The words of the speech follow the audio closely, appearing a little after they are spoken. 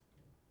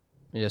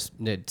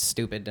It's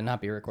stupid to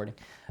not be recording.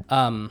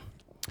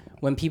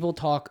 When people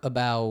talk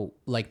about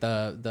like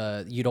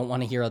the you don't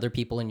want to hear other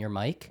people in your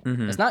mic,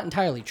 it's not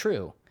entirely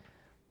true.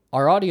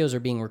 Our audios are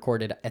being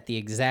recorded at the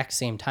exact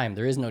same time.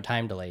 There is no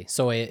time delay.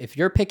 So if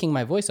you're picking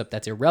my voice up,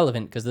 that's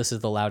irrelevant because this is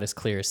the loudest,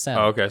 clearest sound.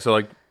 Oh, okay, so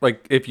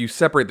like if you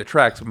separate the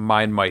tracks,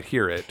 mine might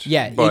hear it.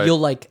 Yeah, but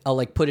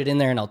I'll put it in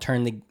there and I'll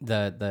turn the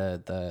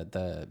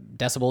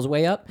decibels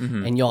way up,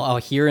 and I'll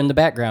hear in the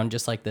background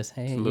just like this.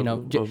 Hey, a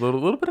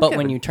little bit. But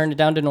when you turn it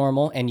down to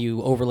normal and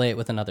you overlay it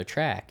with another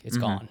track, it's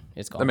gone.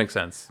 It's gone. That makes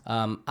sense.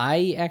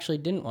 I actually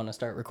didn't want to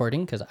start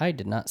recording because I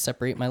did not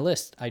separate my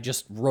list. I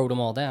just wrote them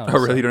all down. Oh,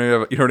 really?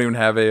 You don't even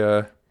have a.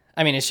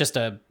 I mean, it's just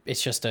a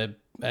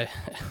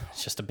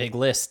big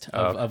list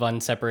of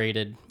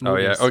unseparated movies. Oh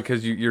yeah. Oh,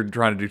 because you're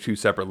trying to do two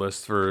separate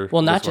lists for.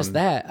 Well, not this just one.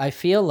 that. I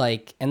feel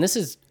like, and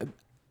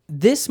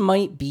this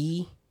might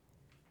be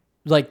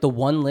like the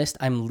one list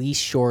I'm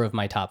least sure of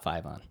my top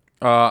 5 on.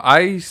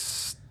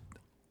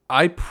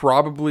 I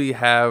probably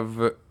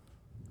have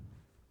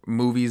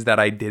movies that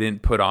I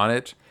didn't put on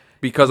it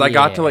because I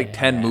got to like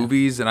 10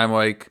 movies and I'm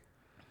like,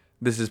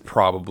 this is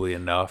probably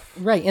enough.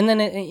 Right, and then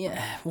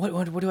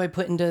what do I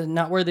put into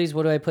not worthies?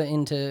 What do I put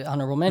into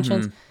honorable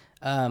mentions?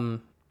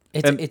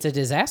 It's a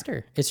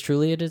disaster. It's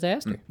truly a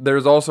disaster. There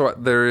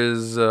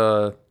is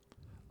a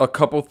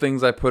couple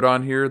things I put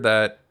on here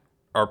that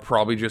are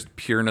probably just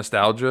pure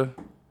nostalgia,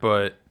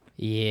 but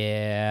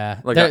yeah,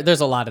 like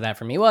there's a lot of that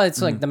for me. Well,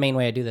 it's like the main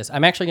way I do this.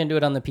 I'm actually going to do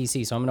it on the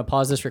PC, so I'm going to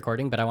pause this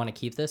recording, but I want to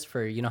keep this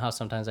for, you know how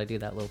sometimes I do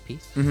that little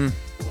piece? Mm-hmm.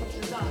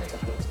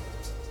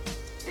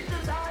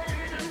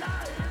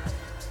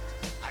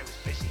 I was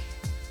busy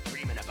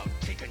dreaming about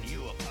taking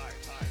you apart.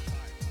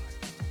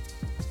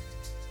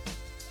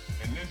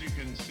 And as you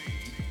can see,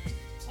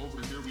 over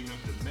here we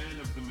have the man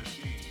of the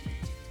machine.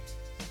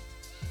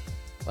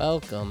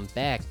 Welcome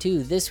back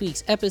to this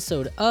week's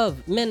episode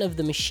of Men of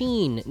the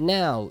Machine.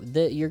 Now,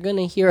 you're going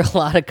to hear a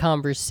lot of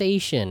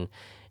conversation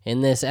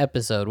in this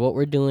episode. What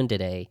we're doing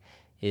today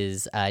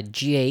is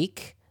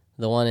Jake,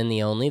 the one and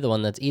the only,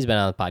 he's been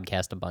on the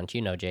podcast a bunch.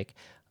 You know Jake.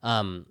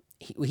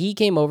 He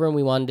came over and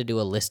we wanted to do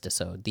a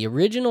list-isode. The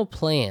original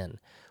plan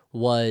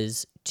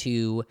was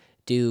to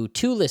do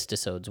 2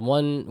 list-isodes,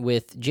 one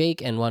with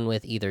Jake and one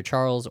with either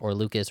Charles or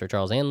Lucas or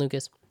Charles and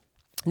Lucas.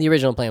 The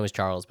original plan was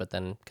Charles, but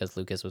then because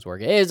Lucas was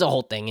working, it was a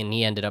whole thing, and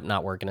he ended up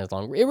not working as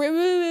long.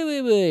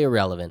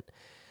 Irrelevant.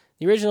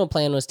 The original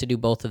plan was to do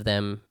both of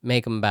them,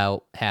 make them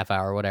about half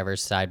hour, whatever,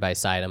 side by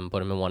side them, put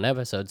them in one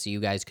episode, so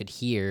you guys could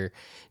hear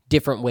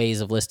different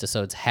ways of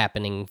listisodes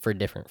happening for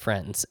different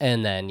friends.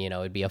 And then,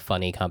 it'd be a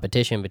funny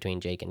competition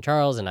between Jake and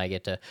Charles, and I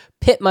get to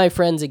pit my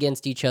friends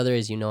against each other,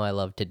 as you know I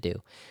love to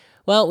do.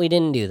 Well, we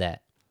didn't do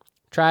that.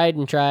 Tried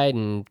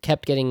and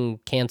kept getting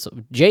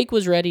canceled. Jake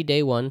was ready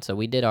day one, so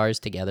we did ours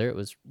together.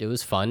 It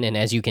was fun, and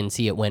as you can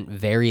see, it went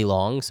very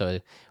long,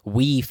 so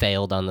we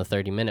failed on the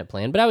 30-minute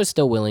plan, but I was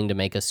still willing to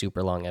make a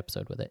super long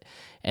episode with it.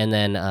 And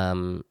then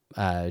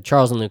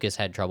Charles and Lucas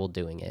had trouble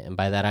doing it, and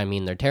by that I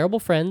mean they're terrible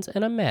friends,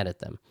 and I'm mad at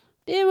them.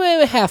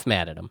 Half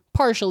mad at them.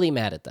 Partially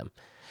mad at them.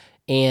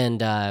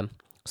 And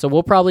so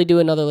we'll probably do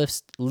another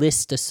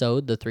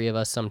list-isode, the 3 of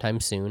us,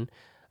 sometime soon.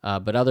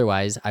 But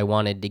otherwise, I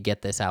wanted to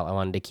get this out. I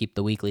wanted to keep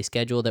the weekly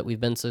schedule that we've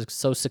been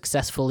so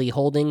successfully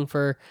holding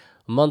for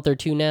a month or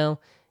 2 now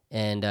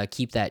and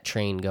keep that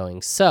train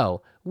going.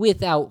 So,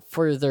 without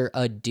further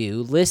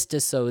ado,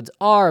 list-isodes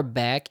are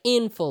back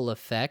in full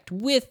effect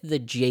with the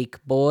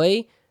Jake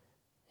Boy.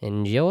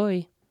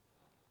 Enjoy.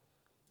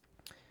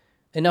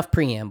 Enough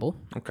preamble.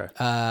 Okay.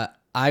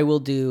 I will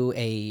do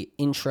a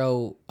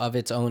intro of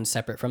its own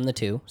separate from the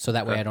 2, so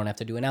that way I don't have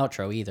to do an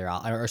outro either.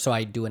 Or so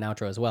I do an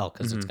outro as well,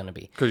 because it's going to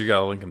be... Because you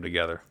got to link them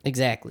together.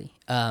 Exactly.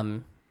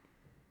 In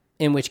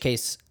which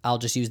case, I'll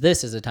just use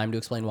this as a time to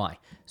explain why.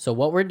 So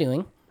what we're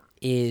doing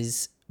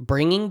is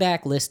bringing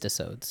back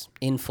list-isodes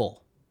in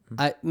full.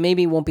 I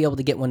maybe won't be able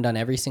to get one done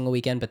every single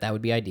weekend, but that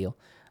would be ideal.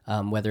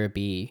 Whether it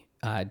be...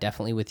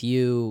 definitely with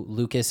you.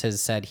 Lucas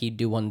has said he'd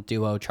do one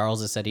duo.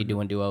 Charles has said he'd do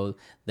one duo.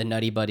 The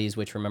Nutty Buddies,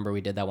 which remember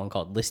we did that one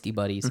called Listy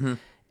Buddies.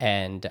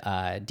 And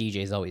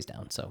DJ's always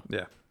down. So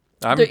Yeah.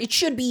 it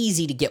should be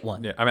easy to get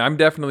one. Yeah, I mean, I'm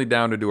definitely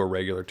down to do a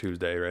regular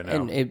Tuesday right now.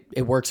 And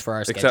it works for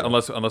our Except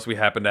schedule. unless we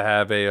happen to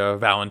have a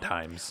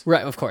Valentine's.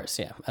 Right, of course,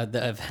 yeah.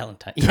 The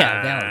Valentine.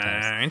 Yeah,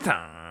 Valentine's.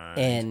 Valentine's.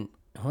 And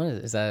what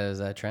is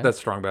that trend? That's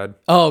Strong Bad.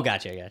 Oh,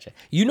 gotcha.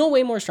 You know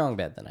way more Strong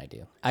Bad than I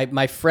do.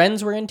 My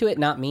friends were into it,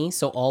 not me,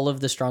 so all of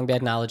the Strong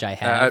Bad knowledge I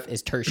have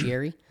is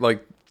tertiary.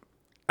 Like,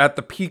 at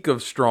the peak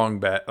of Strong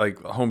Bad, like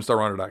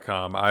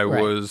HomestarRunner.com, I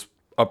was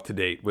up to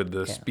date with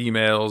the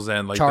emails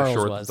and like Charles the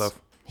shorts was. and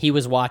stuff. He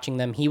was watching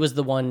them. He was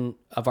the one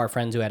of our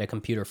friends who had a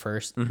computer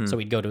first. So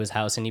we'd go to his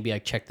house and he'd be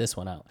like, check this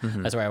one out.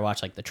 That's where I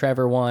watched like the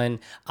Trevor one.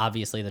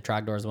 Obviously the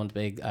Trogdors one's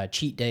big.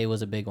 Cheat Day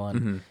was a big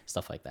one.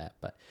 Stuff like that.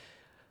 But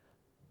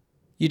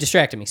you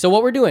distracted me. So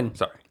what we're doing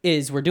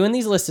is we're doing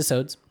these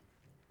list-isodes.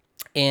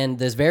 And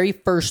this very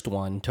first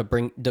one to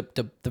bring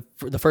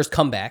the first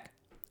comeback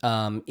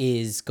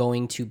is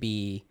going to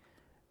be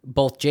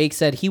both Jake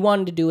said he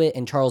wanted to do it,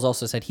 and Charles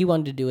also said he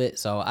wanted to do it.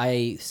 So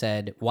I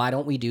said, why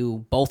don't we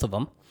do both of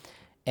them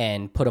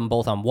and put them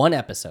both on one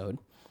episode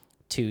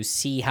to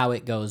see how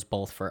it goes,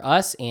 both for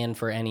us and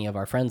for any of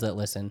our friends that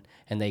listen,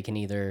 and they can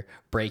either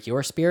break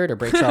your spirit or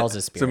break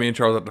Charles's spirit. So me and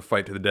Charles have to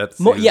fight to the death.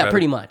 Yeah,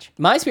 pretty much.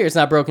 My spirit's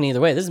not broken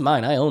either way. This is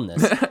mine. I own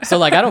this. So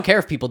like, I don't care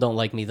if people don't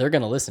like me. They're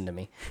gonna listen to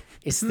me.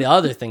 It's the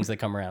other things that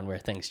come around where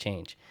things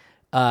change.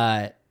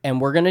 And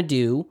we're gonna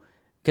do,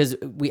 because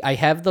I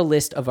have the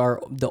list of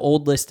the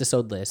old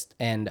list-to-sode list,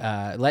 and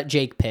let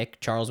Jake pick.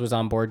 Charles was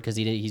on board because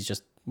he's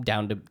just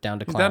down to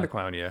clown. He's down to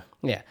clown, yeah.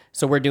 Yeah.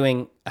 So we're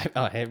doing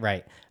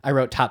right. I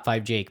wrote top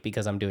 5 Jake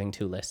because I'm doing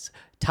 2 lists.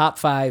 Top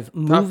 5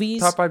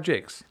 movies. Top 5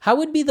 Jakes. How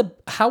would be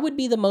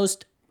the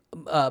most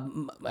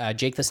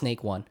Jake the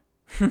Snake 1?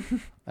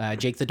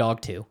 Jake the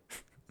Dog 2.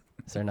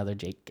 Is there another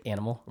Jake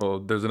animal? Well,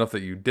 there's enough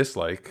that you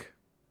dislike.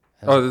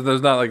 Oh,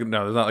 there's not like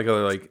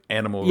other like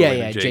animal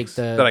yeah, Jakes Jake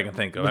that I can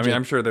think of. I mean,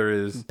 I'm sure there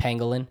is.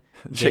 Pangolin.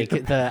 Jake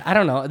I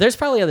don't know. There's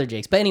probably other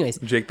Jakes, but anyways.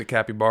 Jake the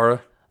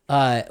capybara.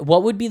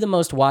 What would be the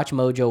most Watch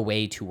Mojo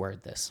way to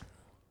word this?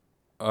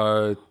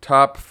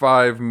 Top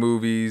 5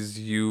 movies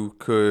you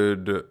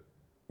could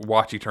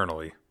watch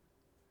eternally.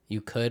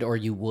 You could or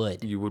you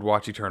would. You would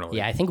watch eternally.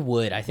 Yeah, I think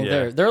would. I think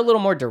they're a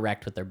little more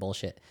direct with their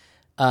bullshit.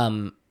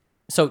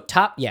 So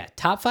top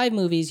 5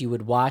 movies you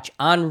would watch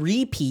on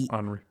repeat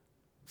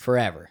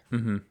forever.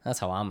 Mm-hmm. That's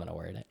how I'm gonna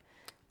word it.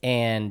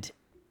 And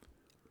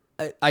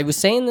I was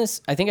saying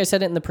this. I think I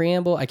said it in the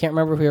preamble. I can't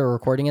remember if we were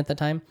recording at the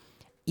time.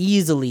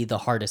 Easily the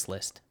hardest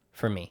list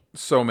for me.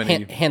 So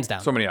many, hands down.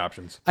 So many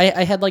options.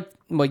 I had like,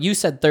 well, you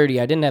said 30.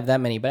 I didn't have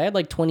that many, but I had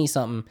like 20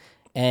 something,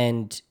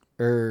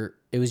 or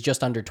it was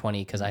just under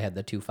 20 because I had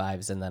the 2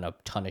 5s and then a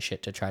ton of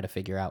shit to try to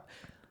figure out.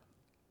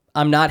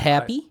 I'm not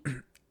happy.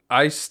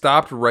 I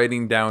stopped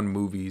writing down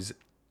movies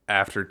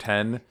after 10,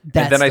 and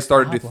That's then I the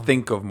started problem. to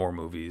think of more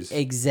movies.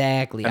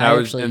 Exactly. And I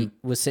was actually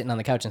was sitting on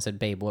the couch and said,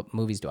 babe, what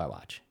movies do I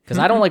watch? Because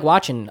I don't like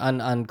watching.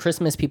 On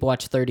Christmas, people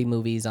watch 30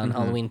 movies. On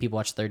Halloween, people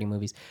watch 30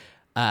 movies.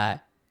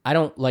 I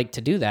don't like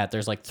to do that.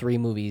 There's like 3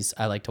 movies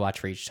I like to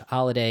watch for each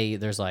holiday.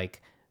 There's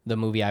like the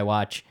movie I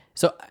watch.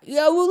 So,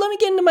 yeah, well, let me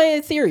get into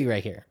my theory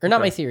right here. Or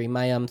not my theory,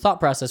 my thought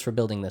process for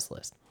building this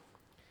list.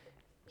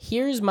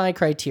 Here's my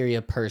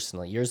criteria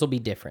personally. Yours will be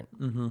different.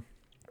 Mm-hmm.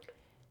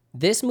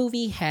 This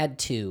movie had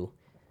to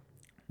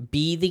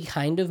be the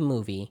kind of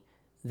movie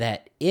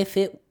that if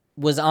it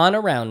was on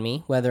around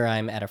me, whether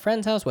I'm at a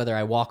friend's house, whether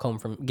I walk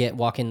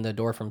in the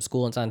door from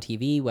school and it's on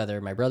TV,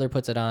 whether my brother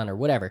puts it on or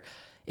whatever,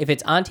 if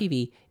it's on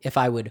TV, if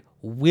I would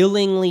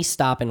willingly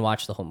stop and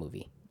watch the whole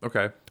movie.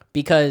 Okay.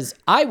 Because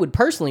I would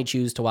personally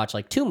choose to watch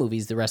like 2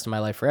 movies the rest of my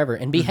life forever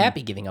and be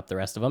happy giving up the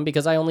rest of them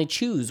because I only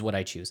choose what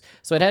I choose.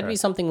 So it had to be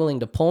something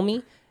willing to pull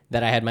me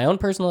that I had my own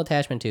personal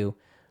attachment to,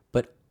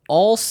 but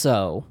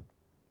also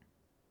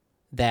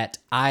that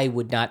I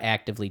would not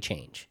actively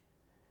change.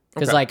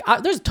 Because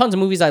there's tons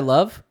of movies I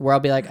love where I'll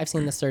be like, I've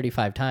seen this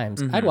 35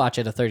 times. I'd watch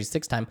it a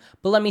 36th time,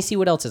 but let me see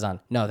what else is on.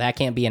 No, that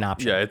can't be an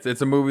option. Yeah,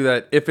 it's a movie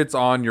that if it's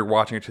on, you're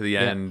watching it to the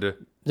end,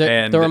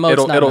 and the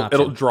remote's not an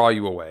option. it'll draw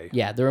you away.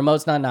 Yeah, the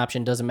remote's not an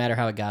option. Doesn't matter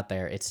how it got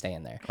there. It's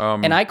staying there.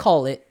 And I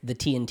call it the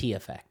TNT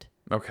effect.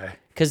 Okay.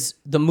 Because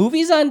the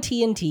movies on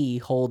TNT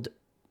hold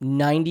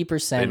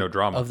 90% no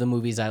drama. of the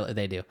movies of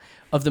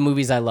the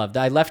movies I loved.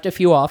 I left a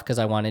few off because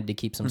I wanted to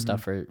keep some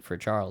stuff for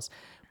Charles.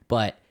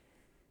 But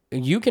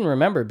you can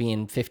remember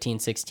being 15,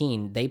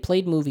 16, they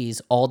played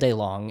movies all day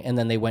long and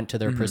then they went to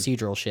their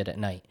procedural shit at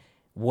night.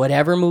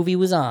 Whatever movie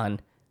was on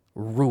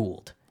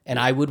ruled. And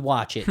I would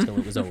watch it till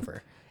it was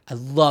over. I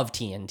love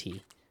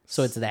TNT.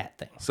 So it's that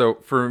thing. So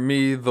for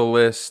me, the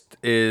list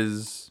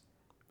is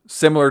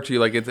similar to you.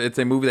 Like it's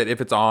a movie that if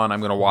it's on, I'm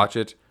going to watch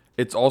it.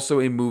 It's also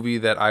a movie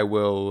that I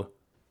will,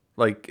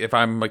 like, if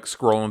I'm like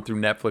scrolling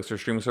through Netflix or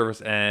streaming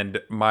service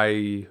and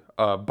my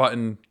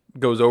button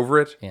goes over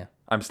it,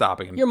 I'm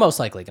stopping. You're most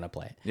likely going to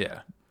play it.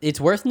 Yeah.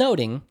 It's worth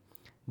noting,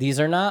 these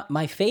are not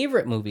my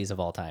favorite movies of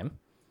all time.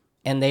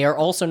 And they are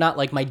also not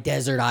like my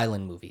desert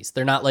island movies.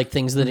 They're not like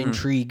things that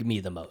intrigue me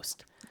the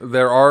most.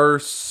 There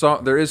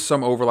is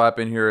some overlap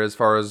in here as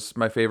far as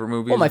my favorite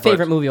movies. Well, my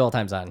favorite movie of all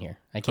time's on here.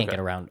 I can't get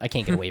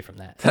away from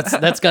that.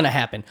 That's gonna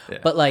happen. Yeah.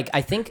 But like,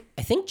 I think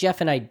Jeff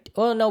and I.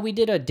 Oh no, we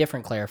did a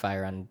different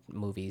clarifier on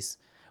movies.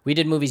 We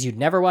did movies you'd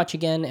never watch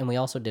again, and we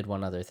also did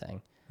one other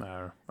thing.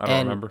 I don't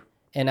remember.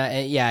 And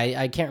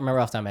I can't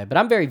remember off the top of my head. But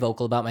I'm very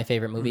vocal about my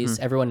favorite movies.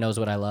 Everyone knows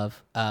what I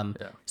love.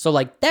 So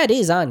like that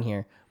is on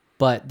here.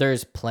 But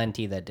there's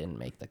plenty that didn't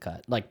make the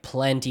cut. Like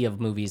plenty of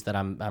movies that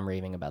I'm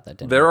raving about that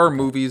didn't. There are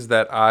movies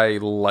that I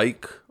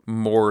like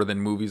more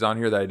than movies on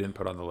here that I didn't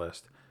put on the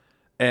list.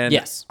 And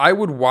yes, I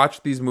would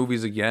watch these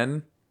movies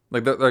again.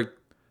 Like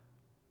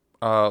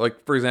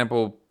for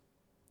example,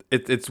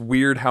 it's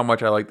weird how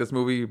much I like this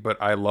movie,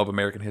 but I love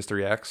American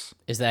History X.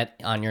 Is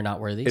that on your not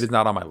worthies? It is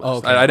not on my list. Oh,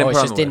 okay. I didn't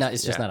put it on the list.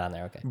 It's just not on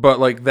there. Okay.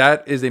 But like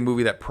that is a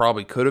movie that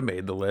probably could have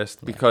made the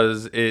list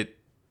because it.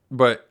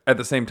 But at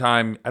the same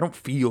time, I don't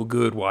feel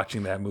good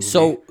watching that movie.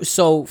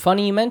 So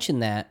funny you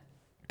mentioned that.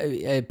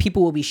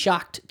 People will be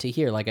shocked to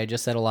hear, like I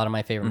just said, a lot of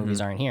my favorite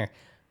movies aren't here.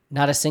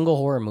 Not a single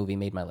horror movie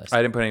made my list.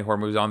 I didn't put any horror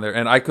movies on there,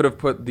 and I could have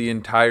put the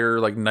entire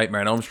like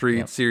Nightmare on Elm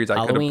Street series. I could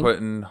have Halloween, put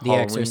in The Halloween.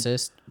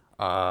 Exorcist.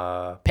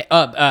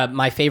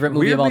 My favorite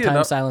movie of all weirdly time,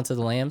 enough- Silence of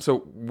the Lambs.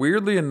 So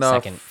weirdly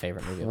enough, Second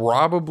favorite movie of all time.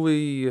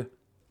 probably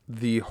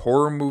the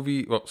horror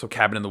movie. Well, so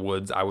Cabin in the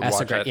Woods, I would That's a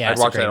watch great- that. yeah, I'd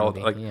that's a watch that great all.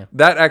 movie, Like yeah.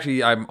 that.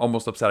 Actually, I'm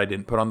almost upset I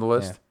didn't put on the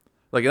list. Yeah.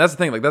 Like, and that's the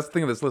thing. Like that's the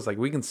thing of this list. Like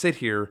we can sit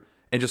here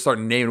and just start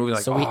naming movies.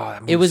 Like, So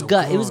that it was movie's so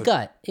gut. It was good."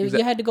 gut.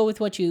 You had to go with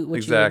what you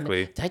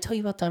Exactly. Did I tell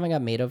you about the time I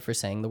got made of for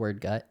saying the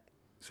word gut?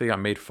 So you got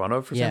made fun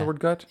of for saying the word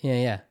gut.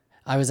 Yeah.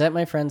 I was at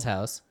my friend's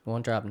house.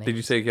 Won't drop names. Did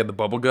you say you had the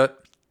bubble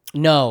gut?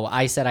 No,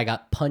 I said I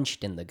got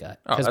punched in the gut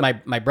because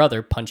my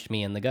brother punched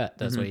me in the gut.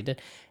 That's what he did.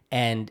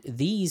 And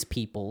these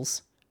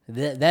peoples,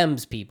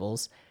 them's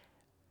peoples,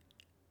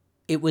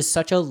 it was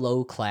such a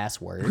low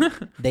class word.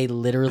 They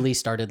literally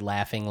started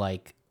laughing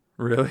like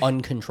Really?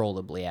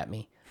 uncontrollably at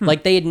me.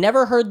 Like they had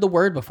never heard the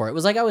word before. It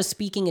was like I was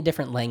speaking a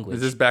different language.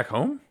 Is this back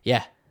home?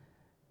 Yeah.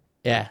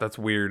 That's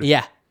weird.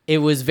 Yeah. It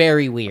was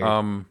very weird.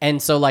 Um,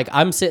 and so like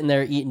I'm sitting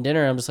there eating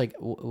dinner and I'm just like,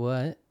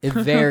 what? A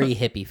very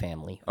hippie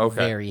family. Okay.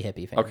 Very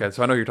hippie family. Okay,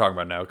 so I know who you're talking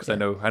about now because I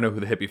know who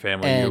the hippie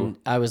family And you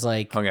I was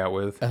like, hung out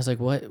with.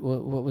 what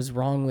was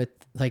wrong with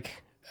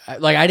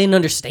I didn't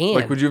understand.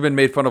 Like, would you have been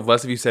made fun of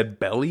less if you said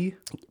belly?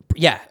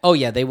 Yeah. Oh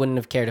yeah, they wouldn't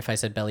have cared if I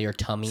said belly or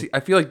tummy. See, I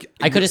feel like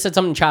I could have said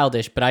something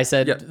childish, but I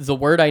said Yeah. the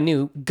word I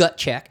knew, gut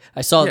check.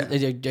 I saw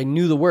Yeah. I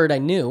knew the word I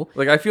knew.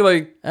 Like I feel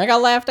like And I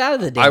got laughed out of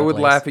the damn I would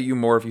place. laugh at you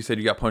more if you said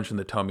you got punched in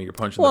the tummy or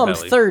punched Well, in I'm the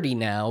belly. 30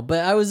 now, but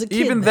I was a kid.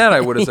 Even then,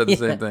 I would have said the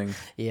same thing.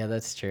 Yeah,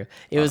 that's true.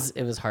 It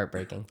was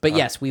heartbreaking. But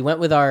yes, we went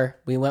with our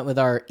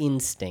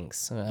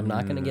instincts. I'm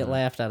not going to get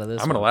laughed out of this.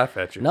 I'm gonna one. laugh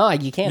at you. No,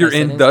 you can't. Your I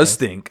said in does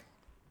instincts.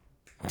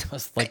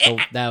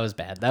 stink. That was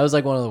bad. That was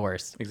like one of the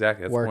worst.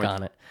 Exactly. That's the Work point.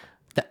 on it.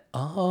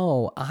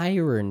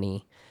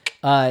 Irony.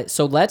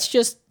 So let's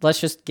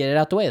just get it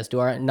out the way. Let's do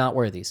our not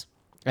worthies.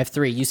 I have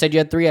 3. You said you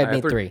had 3. I've I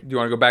have made 3. Do you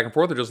want to go back and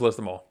forth or just list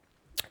them all?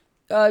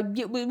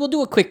 We'll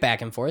do a quick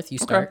back and forth. You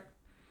start.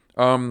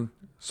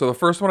 So the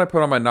first one I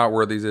put on my not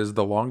worthies is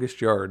The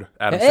Longest Yard.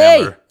 Adam Hey,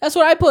 Sandler. that's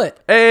what I put.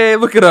 Hey,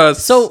 look at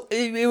us. So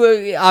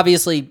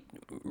obviously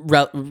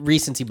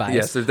recency bias.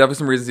 yes, there's definitely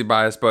some recency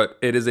bias, but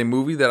it is a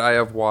movie that I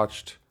have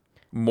watched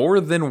more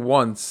than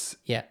once,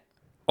 Yeah.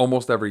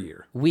 almost every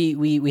year.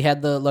 We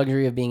had the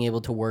luxury of being able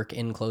to work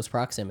in close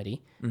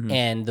proximity, Mm-hmm.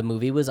 and the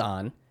movie was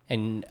on.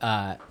 And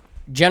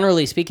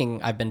generally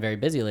speaking, I've been very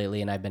busy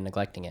lately, and I've been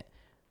neglecting it.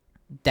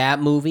 That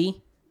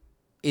movie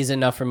is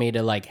enough for me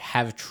to like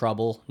have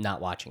trouble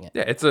not watching it.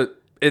 Yeah,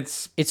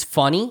 It's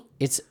funny.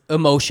 It's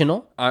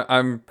emotional.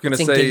 I'm gonna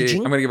It's say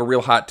engaging. I'm gonna give a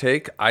real hot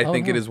take. I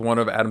think it no. is one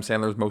of Adam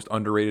Sandler's most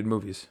underrated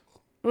movies.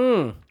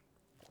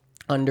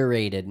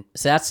 Underrated.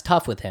 So that's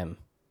tough with him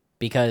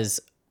because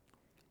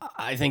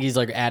I think he's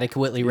like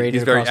adequately rated.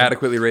 He's very across the-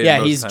 adequately rated Yeah,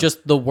 most he's of the time.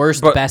 just the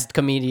worst, But- best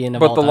comedian of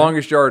But all The time.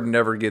 Longest Yard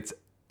never gets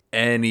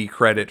any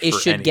credit It for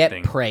should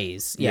anything. get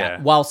praise. Yeah.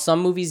 Yeah. While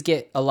some movies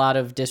get a lot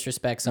of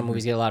disrespect, Mm-hmm. some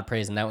movies get a lot of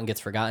praise, and that one gets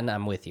forgotten.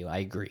 I'm with you. I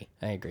agree.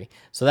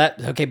 So that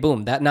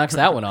boom, that knocks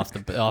that one off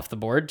the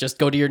board. Just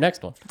go to your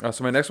next one.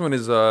 So my next one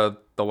is The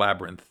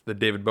Labyrinth, the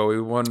David Bowie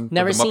one. with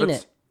Never the seen Muppets.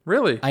 it.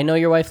 Really? I know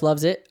your wife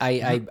loves it.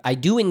 I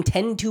do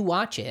intend to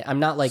watch it. I'm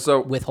not like So-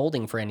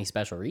 withholding for any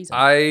special reason.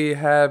 I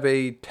have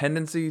a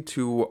tendency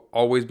to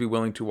always be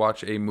willing to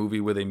watch a movie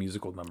with a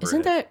musical number. Isn't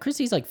in it. that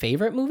Chrissy's like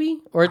favorite movie,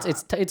 or it's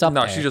up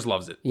No, there? she just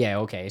loves it. Yeah.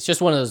 Okay. It's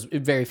just one of those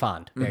very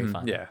fond, very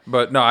fond. Yeah,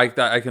 but no, I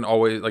can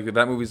always like if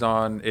that movie's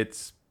on.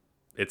 It's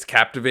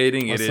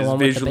captivating. What's it the is one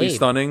with the visually babe?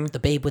 stunning. The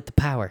Babe with the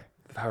Power.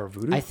 The Power of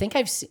Voodoo. I think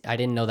I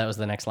didn't know that was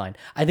the next line.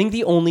 I think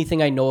the only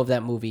thing I know of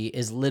that movie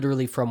is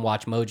literally from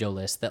Watch Mojo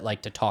lists that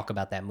like to talk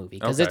about that movie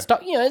because Okay. it's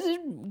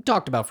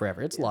talked about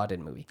forever. It's a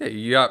lauded movie.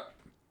 Yeah,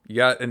 you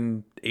got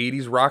an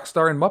 '80s rock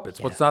star in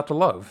Muppets. What's not to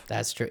love?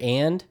 That's true.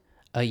 And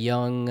a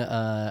young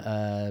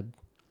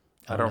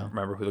I don't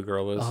remember who the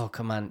girl is. oh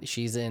come on,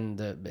 she's in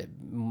the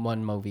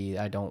one movie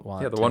I don't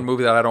want. yeah, the to. one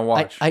movie that I don't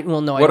watch.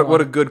 Well no, I what don't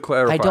what a wanna- good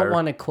clarifier. I don't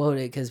want to quote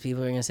it because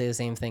people are gonna say the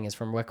same thing. It's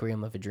from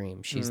Requiem of a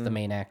Dream. She's the Mm.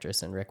 main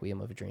actress in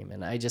Requiem of a Dream,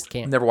 and I just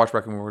can't. Never watched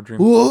Requiem for a Dream.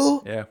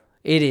 Whoa! Yeah,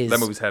 It is. that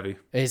movie's heavy.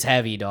 It's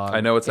heavy, dog. I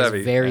know it's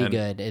heavy, Very and-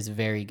 good. It's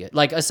very good.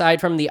 Like aside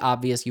from the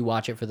obvious, you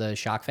watch it for the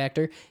shock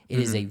factor. It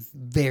is Mm-hmm. a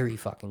very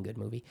fucking good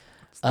movie.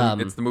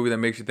 It's the movie that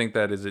makes you think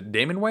that is it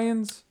Damon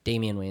Wayans?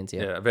 Damian Wayans,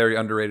 yeah. Yeah, a very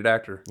underrated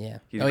actor. Yeah.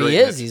 He's Oh, great he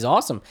in is. it. He's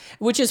awesome.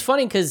 Which is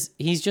funny because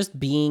he's just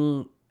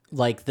being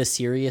like the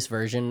serious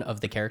version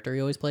of the character he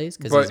always plays.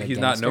 But a he's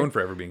not gangster. known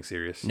for ever being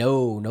serious.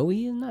 No,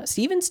 he is not.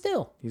 Steven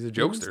Still. He's a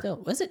Steven jokester.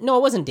 Still. Was it? No,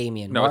 it wasn't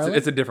Damien. No, Marlon?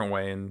 it's a different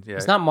Wayne. Yeah,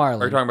 It's not Marlon.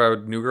 Are you talking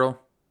about New Girl?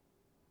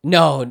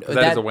 No,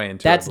 that is a Wayne,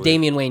 too, I That's believe.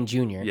 Damian Wayne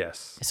Jr.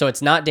 Yes. So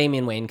it's not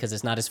Damian Wayne because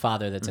it's not his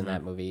father that's in Mm-hmm.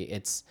 that movie.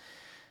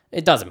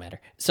 It doesn't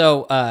matter.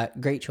 So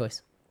great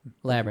choice,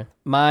 Labyrinth.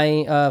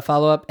 My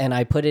follow up, and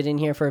I put it in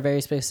here for a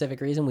very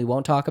specific reason. We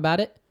won't talk about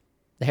it.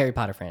 The Harry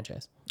Potter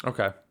franchise.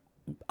 Okay,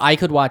 I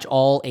could watch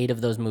all 8 of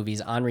those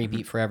movies on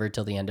repeat forever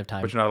till the end of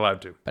time. but you're not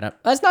allowed to. But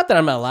it's not that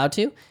I'm not allowed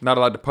to. Not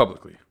allowed to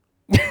publicly.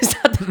 It's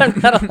not that I'm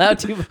not allowed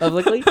to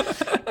publicly.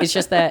 It's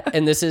just that,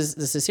 and this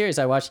is serious.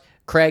 I watched.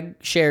 Craig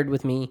shared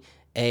with me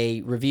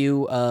a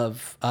review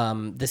of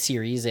the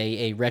series,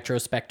 a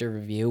retrospective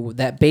review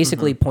that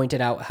basically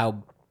pointed out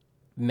how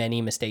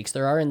many mistakes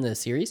there are in the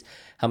series,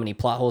 how many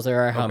plot holes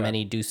there are, how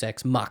many Deus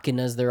Ex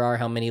Machinas there are,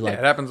 how many like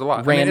it happens a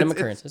lot. random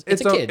occurrences.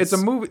 It's a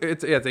movie.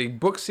 It's a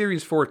book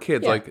series for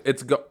kids. Yeah. Like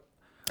it's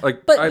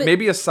but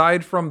maybe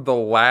aside from the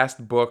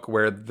last book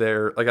where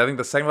they're like, I think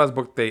the second last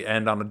book they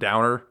end on a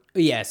downer.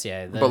 Yes,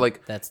 yeah. But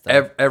like that's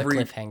the every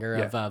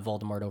cliffhanger of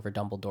Voldemort over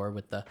Dumbledore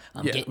with the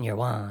 "I'm getting your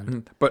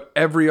wand." But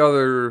every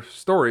other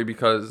story,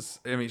 because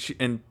I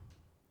mean,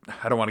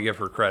 I don't want to give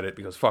her credit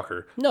because fuck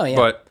her. No, yeah.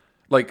 But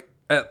like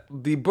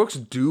the books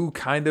do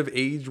kind of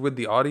age with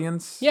the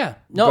audience. Yeah,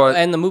 no,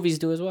 and the movies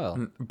do as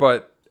well.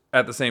 But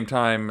at the same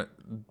time,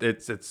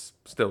 it's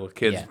still a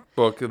kid's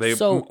book. They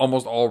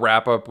almost all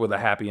wrap up with a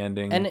happy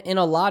ending. And in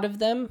a lot of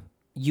them,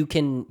 you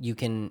can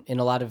in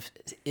a lot of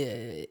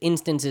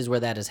instances where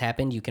that has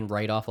happened, you can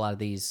write off a lot of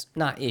these,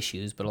 not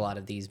issues, but a lot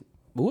of these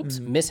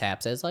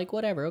mishaps as like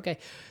whatever. Okay,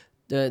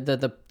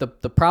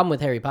 the problem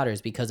with Harry Potter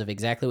is because of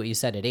exactly what you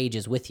said. It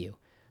ages with you.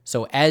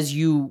 So as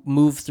you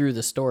move through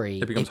the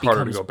story, it becomes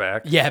harder to go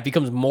back. Yeah, it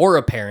becomes more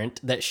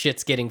apparent that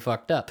shit's getting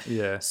fucked up.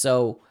 Yeah.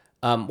 So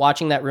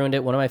watching that ruined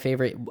it. One of my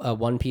favorite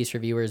One Piece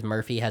reviewers,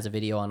 Murphy, has a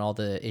video on all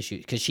the issues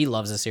because she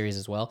loves the series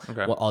as well.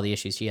 Okay. All the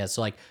issues she has.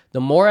 So like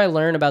the more I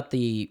learn about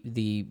the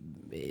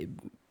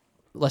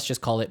let's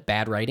just call it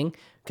bad writing,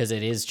 because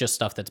it is just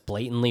stuff that's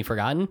blatantly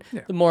forgotten.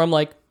 Yeah. The more I'm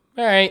like,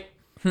 all right.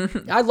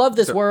 I love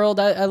this world.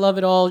 I love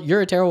it all.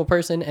 You're a terrible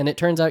person, and it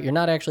turns out you're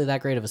not actually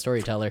that great of a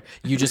storyteller.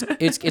 You just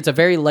it's a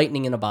very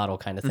lightning in a bottle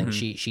kind of thing.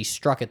 She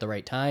struck at the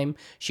right time.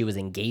 She was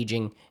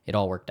engaging. It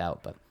all worked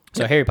out. But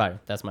so Harry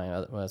Potter. That's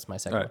my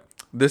second one.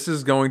 This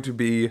is going to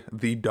be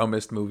the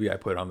dumbest movie I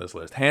put on this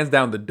list. Hands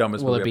down, the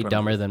dumbest movie. Will it be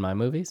dumber than my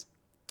movies?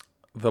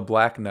 The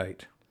Black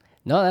Knight.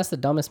 No, that's the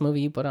dumbest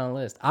movie you put on a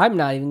list. I'm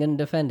not even going to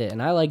defend it,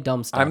 and I like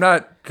dumb stuff. I'm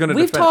not going to.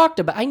 We've talked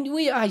about.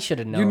 I should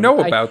have known. You know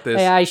about this.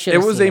 I should. It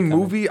was a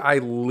movie I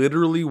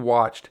literally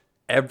watched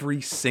every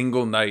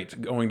single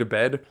night going to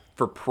bed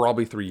for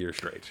probably 3 years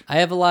straight. I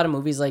have a lot of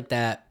movies like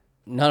that.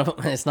 None of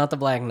them. It's not The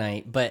Black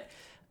Knight, but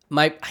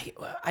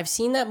I've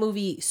seen that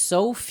movie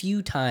so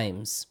few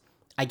times.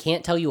 I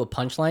can't tell you a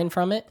punchline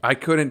from it. I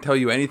couldn't tell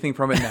you anything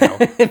from it now.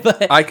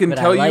 I can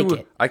tell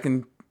you.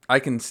 I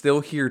can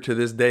still hear to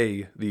this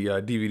day the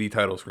DVD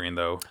title screen,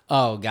 though.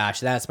 Oh, gosh,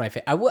 that's my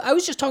favorite. I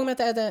was just talking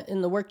about that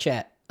in the work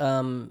chat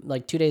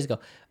like 2 days ago.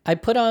 I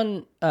put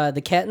on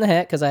The Cat in the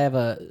Hat because I have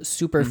a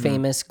super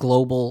famous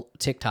global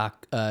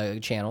TikTok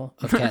channel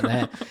of Cat in the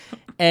Hat.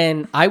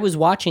 And I was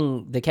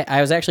watching the cat. I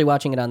was actually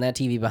watching it on that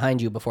TV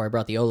behind you before I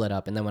brought the OLED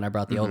up. And then when I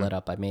brought the OLED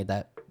up, I made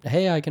that,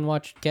 hey, I can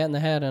watch Cat in the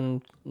Hat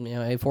on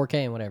 4K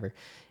and whatever.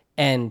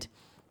 And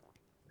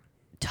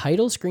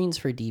title screens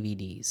for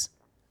DVDs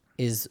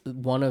is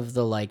one of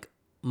the like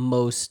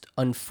most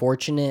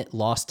unfortunate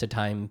lost to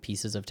time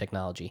pieces of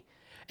technology,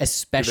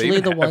 especially do they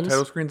even the have ones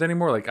title screens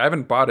anymore. Like I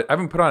haven't bought it. I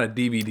haven't put on a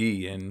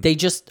DVD and they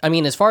just. I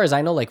mean, as far as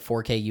I know, like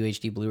 4K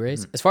UHD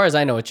Blu-rays. As far as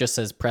I know, it just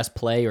says press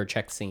play or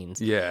check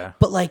scenes. Yeah.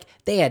 But like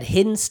they had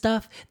hidden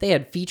stuff, they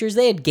had features,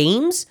 they had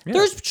games. Yeah.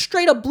 There's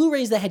straight up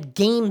Blu-rays that had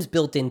games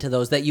built into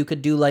those that you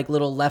could do like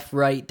little left,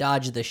 right,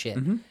 dodge the shit.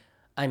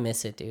 I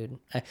miss it, dude.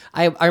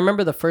 I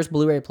remember the first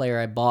Blu-ray player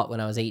I bought when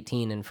I was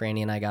 18, and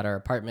Franny and I got our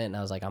apartment, and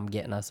I was like, I'm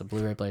getting us a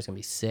Blu-ray player. It's going to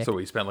be sick. So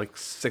we spent like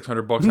 $600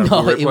 on a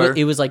Blu-ray player?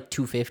 It was like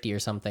 $250 or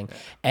something,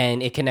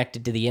 and it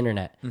connected to the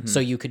internet. So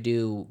you could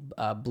do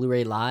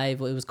Blu-ray Live,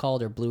 what it was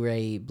called, or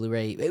Blu-ray.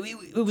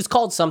 It was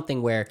called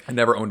something where... I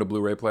never owned a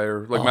Blu-ray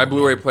player. Like my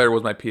Blu-ray player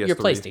was my PS3. Your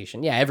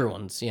PlayStation. Yeah,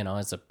 everyone's, it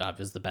was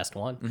the best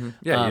one.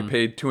 Yeah, you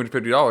paid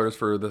 $250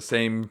 for the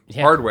same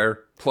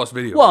hardware plus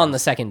video. Well, on the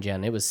second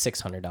gen, it was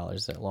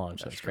 $600 at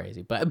launch. That's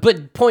crazy.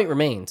 But point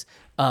remains,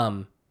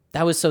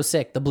 that was so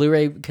sick. The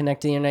Blu-ray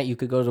connect to the internet. You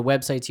could go to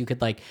websites. You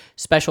could like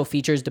special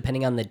features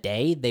depending on the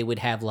day. They would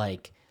have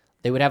like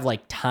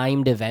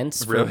timed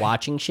events for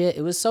watching shit.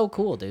 It was so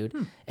cool,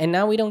 dude. And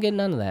now we don't get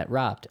none of that.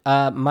 Robbed.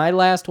 My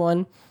last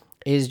one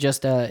is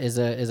just is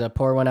a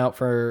pour one out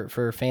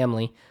for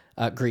family.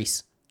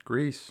 Grease.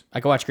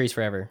 I could watch Grease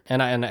forever,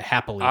 and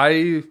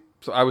happily.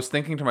 I was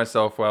thinking to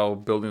myself while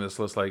building this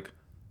list, like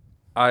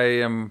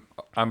I'm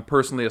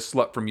personally a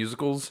slut for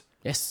musicals.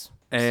 Yes.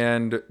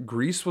 And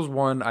Grease was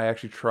one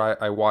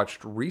I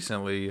watched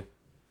recently,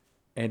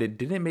 and it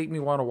didn't make me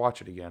want to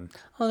watch it again.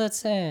 Oh, that's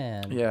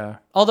sad. Yeah.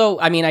 Although,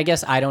 I mean, I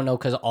guess I don't know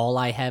because all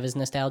I have is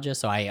nostalgia,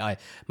 so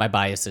my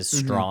bias is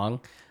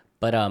strong.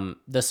 But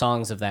the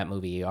songs of that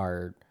movie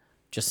are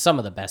just some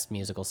of the best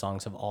musical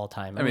songs of all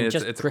time. I mean, it's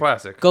a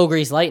classic. Go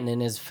Grease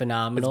Lightning is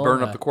phenomenal. It's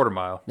Burn Up the Quarter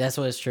Mile. That's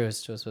what it's true.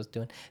 It's just what it's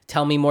doing.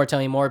 Tell Me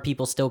More.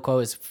 People still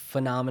quote is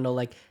phenomenal.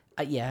 Like,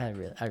 yeah,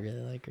 I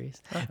really like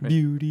Grease.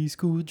 Beauty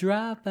School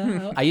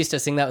Dropout. I used to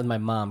sing that with my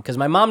mom because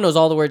my mom knows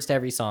all the words to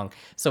every song.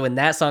 So when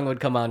that song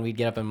would come on, we'd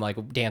get up and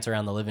like dance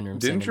around the living room.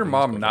 Didn't your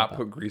mom not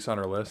put Grease on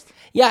her list?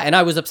 Yeah, and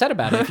I was upset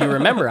about it. If you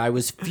remember, I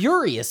was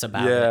furious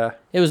about it.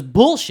 It was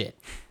bullshit.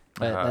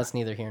 but that's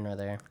neither here nor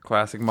there.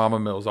 Classic Mama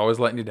Mills, always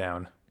letting you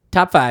down.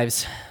 Top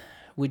fives.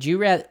 Would you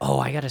rather? Oh,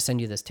 I gotta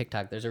send you this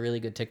TikTok. There's a really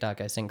good TikTok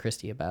I sent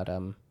Christy about.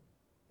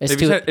 It's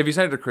If you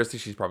send it to Christy,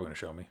 she's probably going to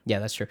show me. Yeah,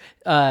 that's true.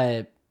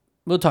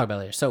 We'll talk about it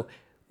later. So,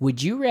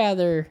 would you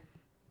rather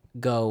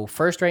go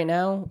first right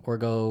now or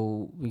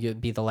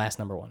be the last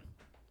number one?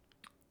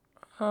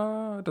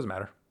 It doesn't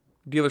matter.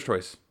 Dealer's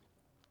choice.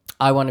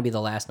 I want to be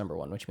the last number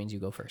one, which means you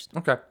go first.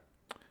 Okay.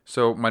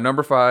 So my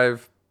number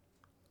 5,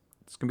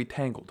 it's going to be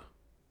Tangled.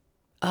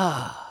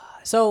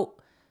 So,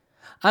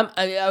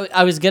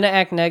 I was gonna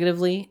act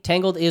negatively.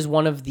 Tangled is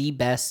one of the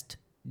best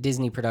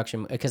Disney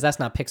production, because that's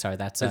not Pixar.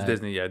 That's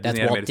Disney, yeah. That's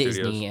Disney Walt Animated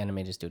Disney Studios.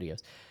 Animated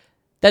Studios.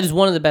 That is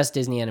one of the best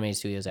Disney Animated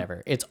Studios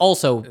ever. It's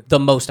also the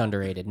most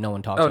underrated. No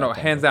one talks Oh, about no,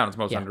 that. hands down, it's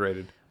most Yeah.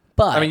 underrated.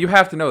 But I mean, you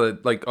have to know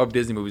that, like, of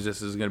Disney movies,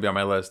 this is going to be on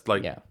my list.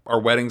 Like, Yeah. our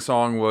wedding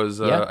song was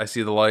Yeah. I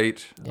See the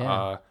Light.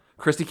 Yeah.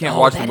 Christy can't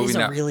watch the that movie is a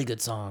now. really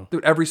good song.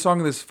 Dude, every song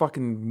in this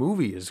fucking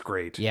movie is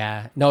great.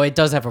 Yeah. No, it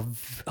does have a.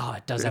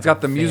 It does. It's have got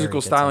the a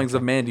musical very good stylings soundtrack.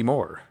 of Mandy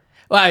Moore.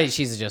 Well,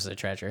 she's just a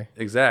treasure.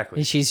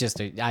 Exactly. She's just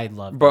a. I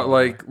love. But, her.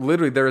 like,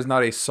 literally, there is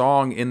not a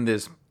song in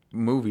this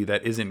movie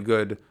that isn't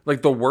good.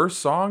 Like, the worst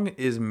song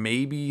is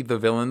maybe the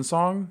villain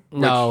song.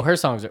 No, her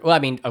songs are. Well, I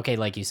mean, okay,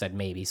 like you said,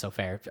 maybe so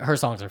fair. Her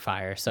songs are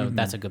fire, so Mm-hmm.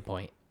 that's a good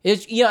point.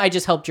 It's I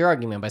just helped your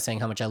argument by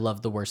saying how much I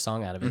love the worst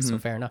song out of it. Mm-hmm. So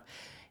fair enough.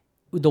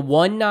 The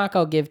one knock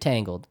I'll give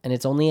Tangled, and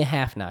it's only a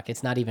half knock.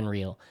 It's not even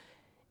real.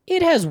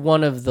 It has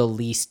one of the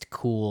least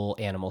cool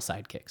animal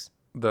sidekicks.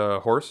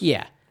 The horse?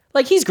 Yeah,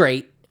 like he's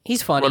great.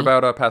 He's funny. What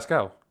about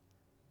Pascal?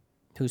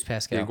 Who's The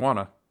Pascal?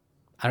 iguana.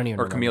 I don't even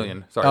Or remember.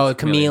 chameleon. Sorry. Oh, it's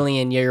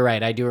chameleon. Yeah, you're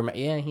right. I do remember.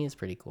 Yeah, he is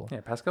pretty cool.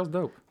 Yeah, Pascal's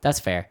dope. That's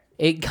fair.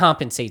 It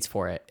compensates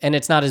for it, and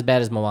it's not as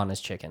bad as Moana's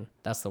chicken.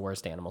 That's the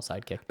worst animal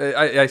sidekick.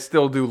 I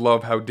still do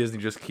love how Disney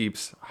just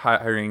keeps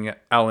hiring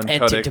Alan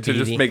And Tudyk to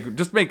Tabibi.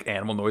 just make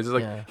animal noises.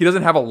 Like, Yeah. he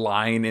doesn't have a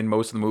line in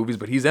most of the movies,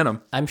 but he's in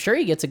them. I'm sure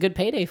he gets a good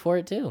payday for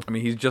it too. I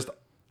mean, he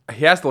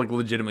has to, like,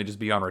 legitimately just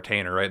be on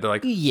retainer, right? They're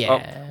like,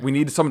 Yeah. oh, we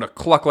need someone to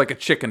cluck like a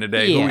chicken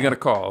today. Who are we Yeah. gonna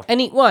call?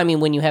 And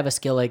when you have a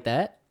skill like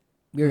that,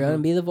 you're gonna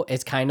be the voice.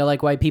 It's kind of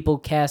like why people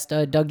cast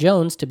Doug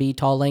Jones to be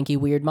tall, lanky,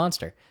 weird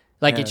monster.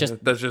 Like Yeah,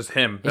 that's just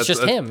him. it's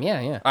just him.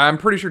 Yeah. I'm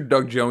pretty sure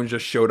Doug Jones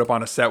just showed up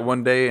on a set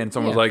one day and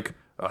someone was Yeah. like,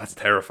 oh, that's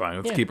terrifying.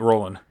 Let's Yeah. keep it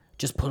rolling.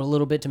 Just put a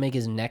little bit to make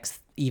his neck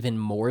even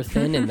more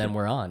thin, and then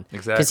we're on.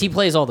 Exactly. Because he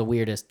plays all the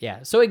weirdest.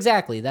 Yeah. So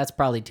exactly, that's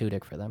probably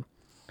Tudyk for them.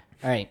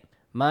 All right,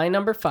 my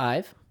number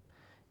 5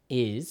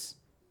 is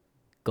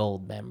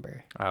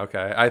Goldmember.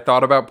 Okay. I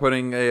thought about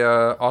putting a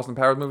Austin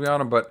Powers movie on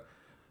him, but,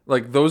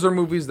 like, those are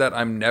movies that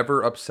I'm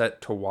never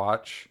upset to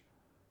watch,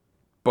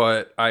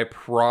 but I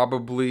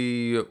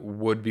probably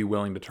would be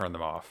willing to turn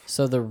them off.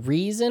 So the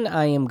reason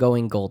I am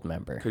going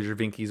Goldmember, Because your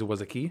Vinkies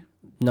was a key?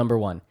 number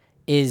 1,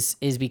 is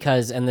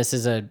because, and this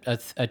is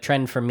a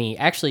trend for me.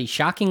 Actually,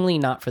 shockingly,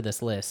 not for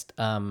this list.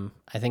 I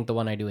think the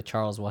one I do with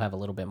Charles will have a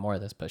little bit more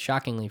of this, but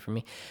shockingly for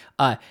me,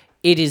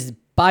 it is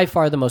by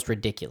far the most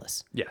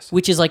ridiculous. Yes.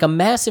 Which is like a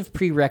massive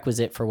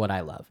prerequisite for what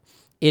I love.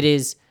 It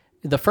is,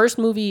 the first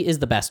movie is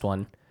the best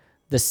one.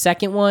 The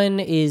second one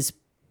is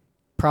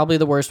probably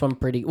the worst one.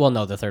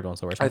 The third one's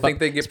the worst one. I think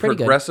they get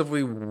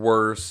progressively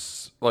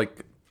worse,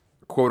 like,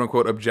 quote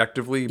unquote,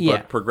 objectively, but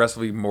Yeah.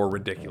 progressively more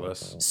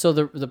ridiculous. So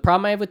the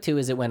problem I have with 2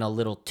 is it went a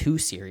little too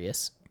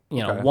serious.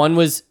 You know, Okay. 1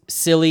 was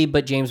silly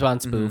but James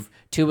Bond spoof.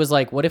 2 was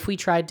like, what if we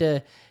tried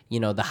to, the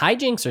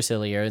hijinks are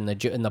sillier and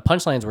the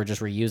punchlines we're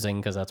just reusing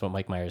because that's what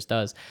Mike Myers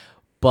does,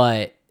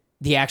 but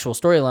the actual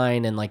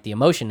storyline and like the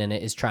emotion in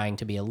it is trying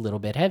to be a little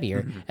bit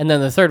heavier. And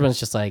then the third one's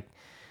just like,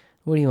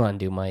 what do you want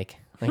to do, Mike?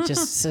 Like,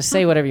 just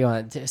say whatever you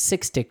want.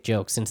 6 dick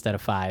jokes instead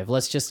of 5.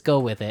 Let's just go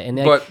with it. And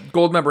But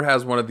Goldmember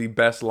has one of the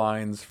best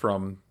lines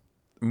from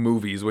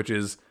movies, which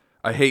is,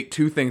 I hate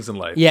 2 things in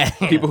life. Yeah.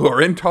 People who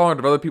are intolerant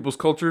of other people's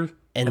culture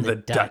and and the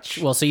Dutch.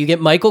 Well, so you get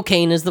Michael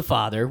Caine as the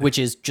father, which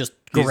is just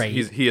great.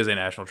 He is a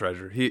national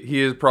treasure. He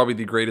is probably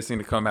the greatest thing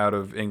to come out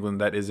of England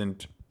that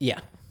isn't Yeah,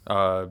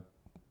 Ian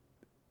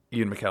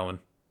McKellen.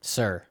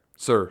 sir.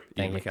 Sir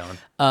Ian you.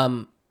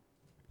 McKellen.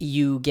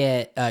 You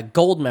get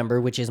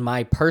Goldmember, which is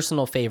my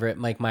personal favorite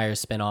Mike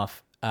Myers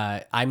spinoff.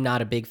 I'm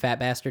not a big Fat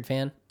Bastard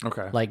fan.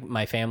 Okay. Like,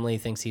 my family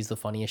thinks he's the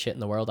funniest shit in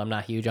the world. I'm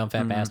not huge on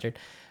Fat Bastard.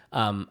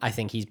 I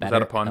think he's better.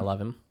 that a pun? I love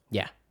him.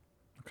 Yeah.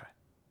 Okay.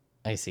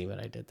 I see what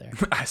I did there.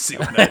 I see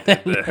what I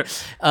did there.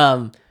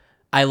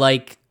 I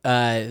like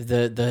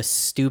the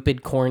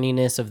stupid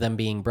corniness of them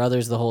being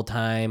brothers the whole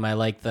time. I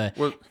like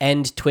the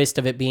end twist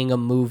of it being a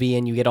movie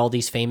and you get all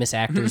these famous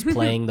actors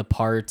playing the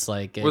parts.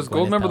 Like, Was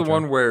Gwyneth Goldmember the Paltrow.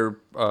 one where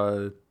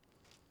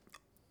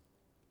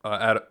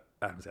Adam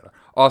Sandler,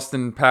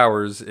 Austin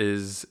Powers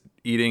is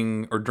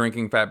eating or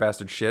drinking Fat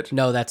Bastard shit?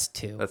 No, that's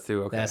 2. That's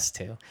 2, okay. That's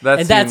 2. That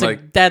and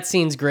seemed that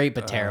scene's great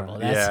but terrible.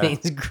 That yeah.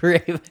 scene's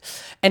great.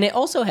 And it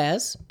also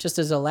has, just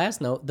as a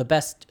last note, the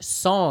best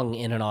song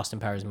in an Austin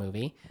Powers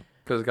movie.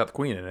 Because it got the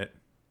Queen in it.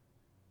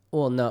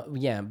 Well, no,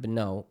 yeah, but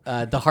no.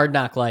 The Hard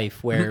Knock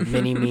Life, where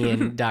Mini Me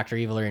and Dr.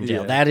 Evil are in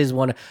jail. Yeah. That is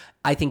one.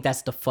 I think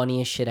that's the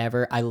funniest shit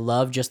ever. I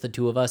love just the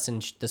 2 of us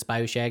and The Spy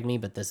Who Shagged Me,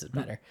 but this is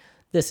better.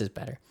 This is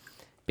better.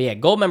 But yeah,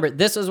 Goldmember,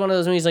 this was one of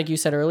those movies like you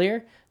said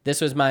earlier.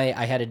 This was I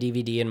had a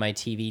DVD in my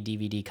TV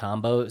DVD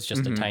combo. It was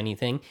just a tiny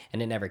thing,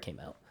 and it never came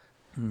out.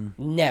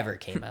 Never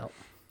came out.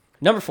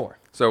 Number 4.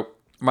 So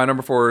my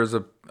number 4 is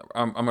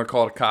I'm going to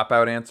call it a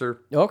cop-out answer.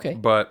 Okay.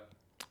 But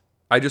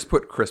I just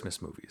put Christmas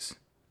movies.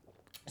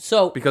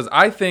 So, Because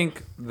I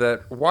think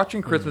that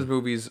watching Christmas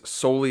movies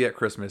solely at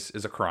Christmas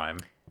is a crime.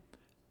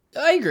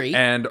 I agree.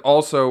 And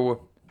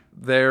also,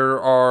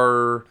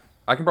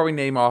 I can probably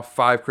name off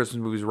 5 Christmas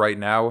movies right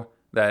now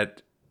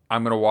that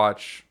I'm going to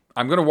watch.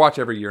 I'm going to watch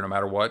every year no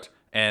matter what.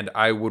 And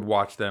I would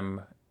watch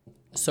them.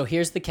 So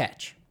here's the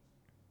catch.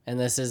 And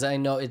this is, I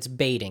know it's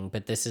baiting,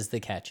 but this is the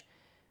catch.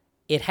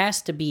 It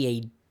has to be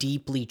a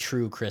deeply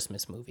true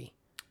Christmas movie.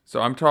 So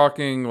I'm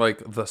talking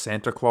like The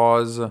Santa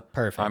Claus.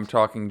 Perfect. I'm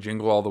talking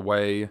Jingle All the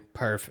Way.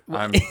 Perfect.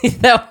 I'm-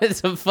 That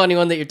was a funny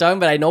one that you're talking,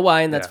 but I know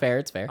why, and that's fair.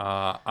 It's fair.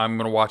 I'm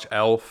going to watch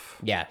Elf.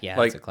 Yeah,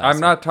 Like, it's a classic.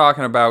 I'm not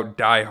talking about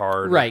Die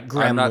Hard. Right,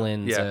 I'm not,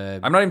 Gremlins,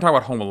 I'm not even talking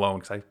about Home Alone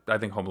because I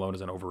think Home Alone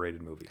is an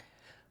overrated movie.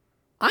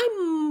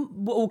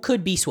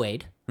 Could be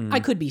swayed. I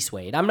could be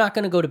swayed. I'm not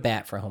going to go to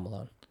bat for Home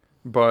Alone.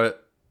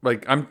 But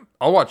like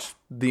I'll watch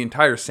the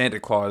entire Santa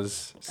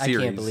Claus series.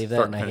 I can't believe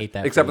that, and I hate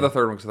that Except for for the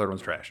third one because the third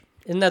one's trash.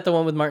 Isn't that the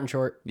one with Martin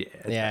Short? Yeah.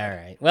 Yeah,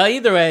 all right. Well,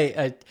 either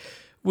way,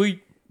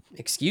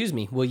 excuse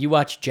me, will you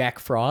watch Jack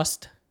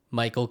Frost?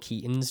 Michael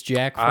Keaton's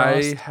Jack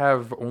Frost? I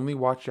have only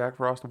watched Jack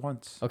Frost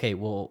once. Okay,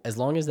 well, as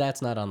long as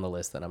that's not on the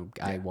list, then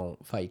I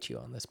won't fight you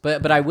on this.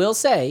 But I will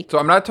say, So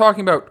I'm not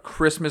talking about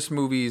Christmas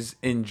movies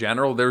in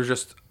general. There's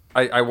just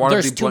I want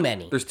There's to be too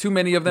many. There's too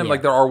many of them. Yeah.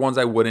 Like there are ones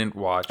I wouldn't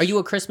watch. are you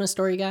a Christmas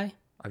Story guy?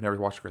 I've never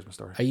watched a Christmas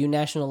Story. Are you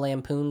National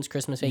Lampoon's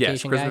Christmas Yes,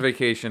 Vacation Christmas guy?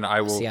 Vacation.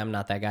 I will. See, I'm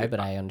not that guy, but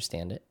I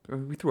understand it.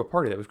 We threw a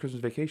party that was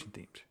Christmas Vacation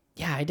themed.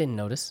 Yeah, I didn't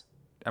notice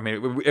I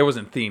mean, it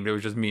wasn't themed. It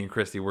was just me and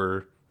Christy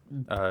were,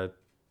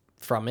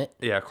 from it.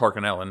 Clark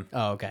and Ellen.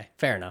 Oh, okay,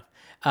 fair enough.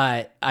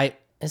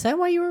 Is that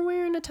why you were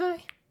wearing a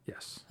tie?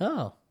 Yes.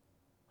 Oh,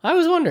 I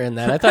was wondering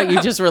that. I thought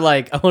you just were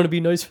like, I want to be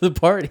nice for the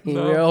party.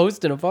 We're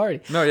hosting a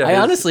party. No, yeah. I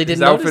honestly didn't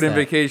His outfit notice in that.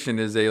 Vacation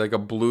is a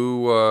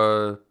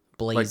blue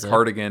Blazer.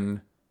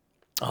 cardigan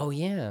Oh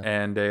yeah,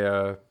 and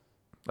a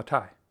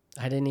tie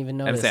I didn't even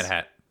and a notice. Santa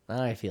hat.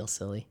 I feel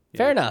silly.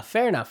 Fair enough.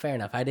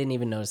 I didn't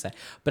even notice that.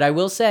 But I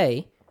will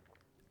say,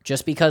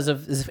 just because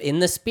of in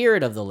the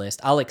spirit of the list,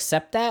 I'll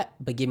accept that.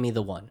 But give me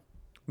the one,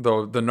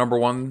 The number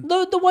one.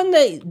 the one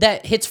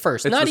that hits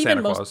first. It's Not the even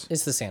Santa most. Claus.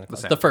 It's the Santa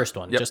Claus. Santa The first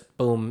one. Yep. Just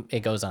boom, it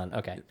goes on.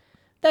 Okay,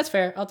 that's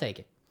fair. I'll take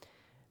it.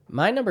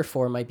 My number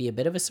 4 might be a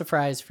bit of a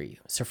surprise for you.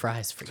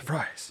 Surprise.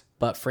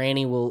 But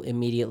Franny will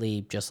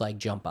immediately just like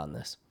jump on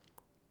this.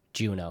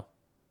 Juno.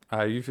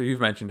 You've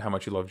mentioned how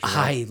much you love Juno.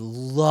 I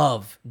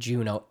love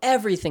Juno.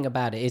 Everything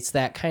about it. It's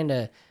that kind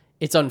of.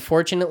 It's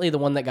unfortunately the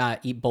one that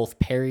got both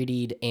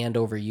parodied and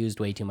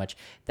overused way too much.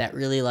 That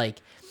really like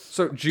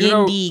So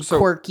Juno, indie,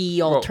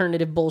 quirky,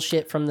 alternative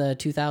bullshit from the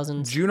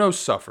 2000s. Juno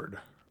suffered.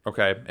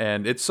 Okay,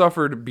 and it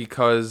suffered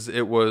because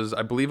it was,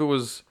 I believe it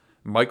was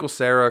Michael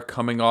Cera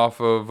coming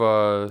off of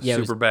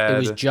Superbad. It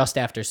was just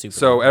after Superbad.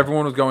 So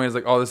everyone was going as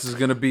like, oh, this is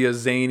going to be a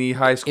zany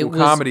high school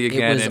comedy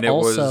again, and it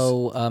was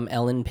also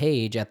Ellen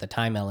Page at the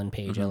time. Ellen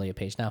Page, Elliot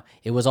Page. Now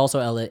it was also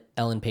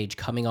Ellen Page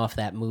coming off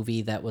that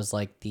movie that was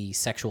like the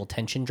sexual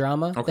tension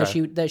drama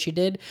that she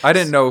did. I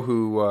didn't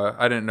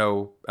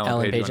know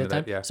Ellen Page at the time.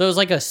 that. Yeah, So it was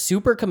like a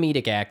super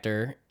comedic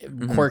actor,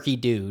 quirky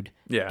dude.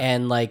 Yeah.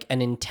 And like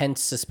an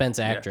intense suspense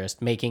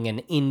actress making an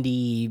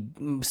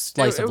indie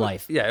slice of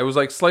life. Yeah, it was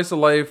like slice of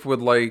life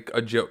with like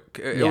a joke.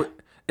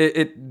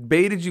 It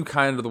baited you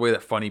kind of the way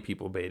that funny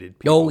people baited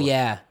people. Oh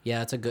yeah,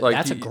 that's a good. Like,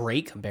 That's a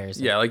great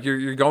comparison. Yeah, like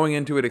you're going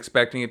into it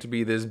expecting it to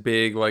be this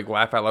big, like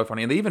laugh out loud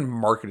funny, and they even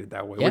marketed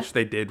that way, Yeah. which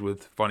they did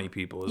with funny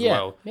people as Yeah,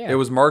 well. yeah. It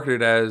was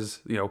marketed as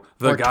the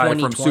Or guy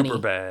from 2020.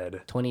 Superbad.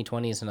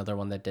 2020 is another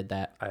one that did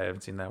that. I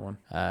haven't seen that one.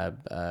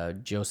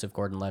 Joseph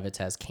Gordon-Levitt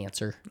has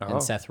cancer, Oh.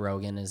 and Seth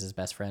Rogen is his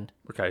best friend.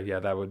 Okay, yeah,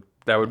 that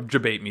would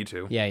debate me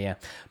too. Yeah.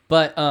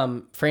 But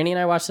Franny and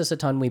I watched this a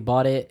ton. We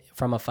bought it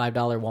from a $5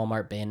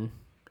 Walmart bin.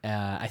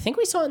 I think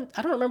we saw it.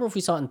 I don't remember if we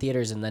saw it in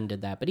theaters and then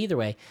did that. But either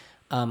way,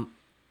 the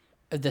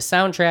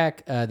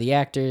soundtrack, the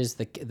actors,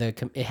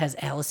 it has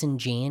Allison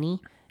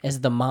Janney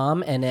as the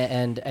mom, and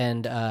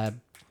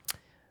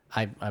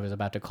I was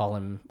about to call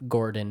him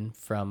Gordon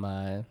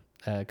from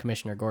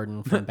Commissioner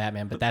Gordon from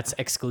Batman, but that's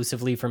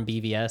exclusively from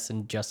BVS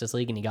and Justice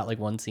League, and he got like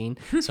one scene,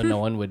 so no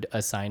one would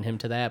assign him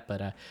to that.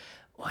 But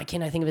why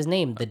can't I think of his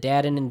name? The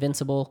dad in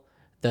Invincible,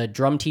 the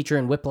drum teacher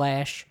in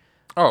Whiplash.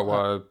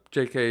 Oh,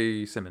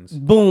 J.K. Simmons.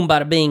 Boom,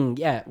 bada bing.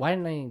 Yeah, why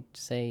didn't I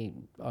say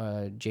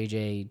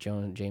J.J.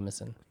 Jonah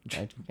Jameson?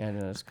 I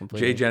know it's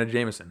completely. J. Jenna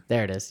Jameson.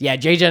 There it is. Yeah,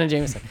 J. Jonah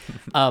Jameson.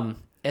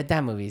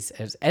 That movie's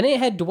and it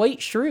had Dwight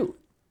Schrute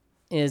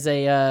is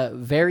a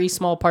very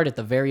small part at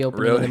the very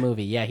opening of the Really?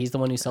 movie. Yeah, he's the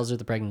one who sells her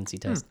the pregnancy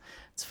test.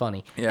 It's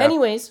funny. Yeah.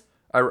 Anyways,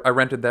 I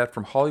rented that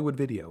from Hollywood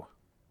Video.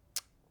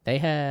 they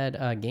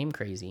had Game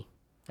Crazy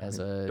as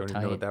a Don't even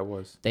tie-in. know what that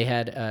was. They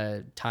had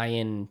a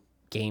tie-in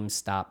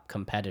GameStop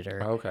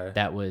competitor. Okay.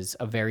 That was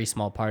a very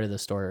small part of the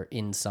store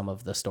in some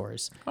of the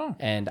stores. Oh.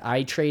 And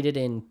I traded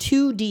in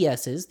 2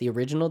 DSs, the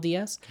original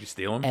DS, Did you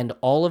steal them? and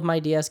all of my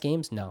DS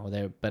games.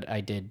 No, but I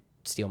did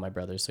steal my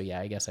brother's, so yeah,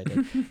 I guess I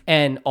did.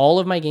 And all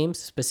of my games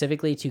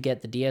specifically to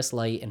get the DS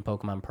Lite and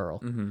Pokemon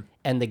Pearl.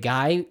 And the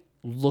guy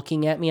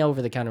looking at me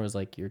over the counter was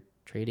like, "You're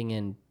trading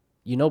in,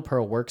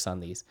 Pearl works on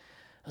these."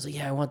 I was like,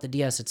 "Yeah, I want the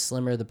DS. It's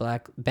slimmer. The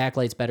black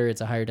backlight's better.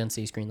 It's a higher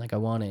density screen. Like I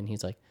want it." And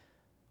he's like,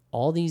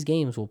 "All these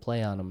games will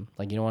play on them.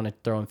 Like you don't want to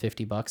throw in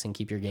 $50 and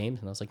keep your games."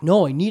 And I was like,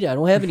 "No, I need it. I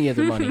don't have any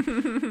other money."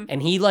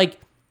 And he like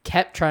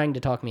kept trying to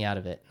talk me out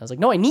of it. I was like,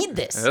 "No, I need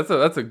this." Yeah,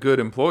 that's a good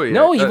employee.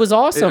 No, he was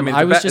awesome. it's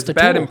I was it's just a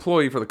bad tool.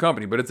 employee for the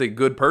company, but it's a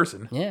good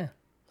person. Yeah,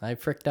 I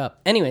fricked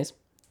up. Anyways,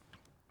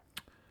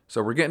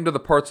 So we're getting to the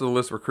parts of the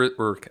list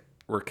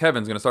where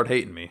Kevin's gonna start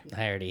hating me.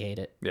 I already hate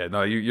it. Yeah,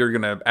 no, you're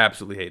gonna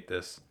absolutely hate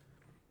this.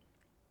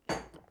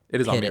 It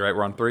is on Hit me, it. right?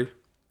 We're on 3.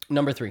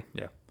 Number 3.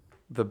 Yeah,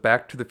 the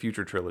Back to the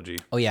Future trilogy.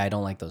 Oh yeah, I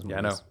don't like those movies.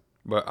 Yeah, I know,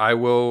 but I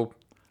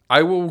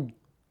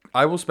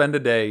will spend a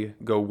day,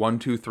 go 1,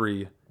 2,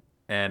 3,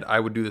 and I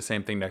would do the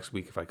same thing next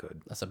week if I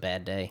could. That's a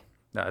bad day.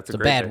 No, it's It's a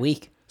great bad day.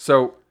 week.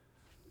 So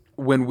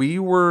when we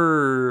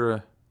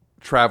were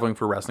traveling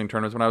for wrestling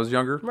tournaments when I was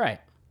younger, Right.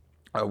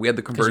 we had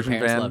the Because your conversion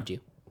parents van. loved you.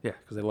 Yeah,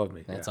 because they loved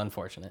me. That's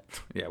unfortunate.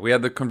 Yeah, we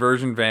had the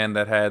conversion van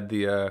that had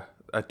the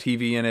a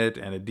TV in it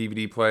and a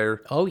DVD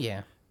player. Oh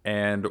yeah.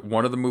 And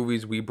one of the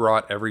movies we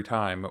brought every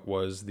time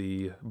was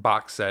the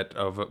box set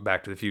of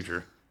Back to the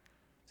Future.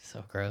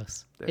 So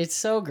gross. It's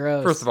so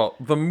gross. First of all,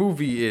 the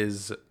movie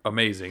is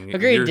amazing.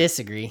 agree, You're,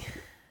 disagree.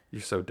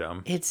 you're so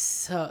dumb. It's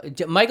so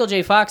Michael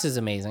J. Fox is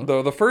amazing.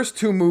 The first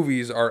 2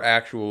 movies are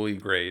actually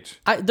great.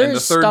 And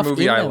There's the third stuff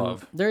movie in I them.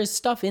 love. There's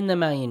stuff in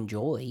them I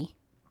enjoy.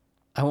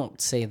 I won't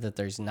say that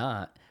there's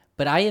not,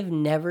 but I have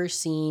never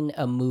seen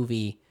a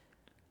movie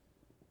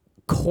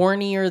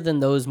cornier than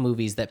those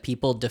movies that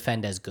people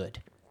defend as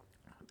good.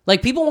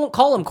 Like, people won't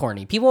call them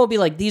corny. People won't be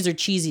like, these are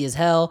cheesy as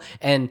hell,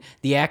 and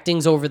the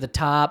acting's over the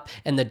top,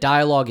 and the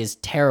dialogue is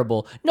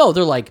terrible. No,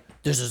 they're like,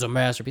 this is a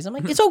masterpiece. I'm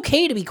like, it's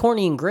okay to be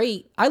corny and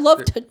great. I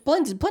love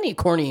plenty of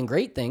corny and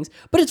great things,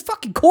 but it's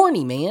fucking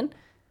corny, man.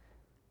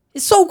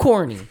 It's so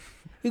corny.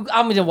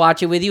 I'm going to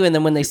watch it with you, and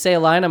then when they say a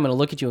line, I'm going to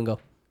look at you and go,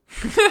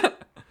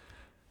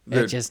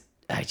 Dude,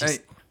 I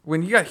just...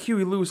 when you got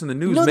Huey Lewis in the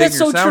news No, making that's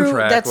so your soundtrack,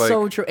 true. That's like,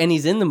 so true. And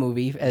he's in the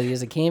movie as he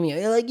has a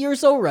cameo. Like, you're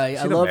so right.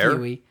 I he the love mayor?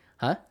 Huey.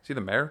 Huh? is he the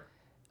mayor?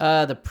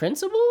 The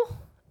principal?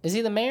 Is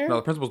he the mayor? No,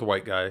 the principal's the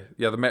white guy.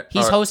 Yeah, the mayor.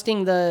 He's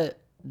hosting the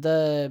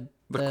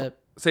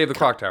Save the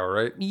Clock Tower,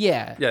 right?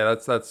 yeah. Yeah,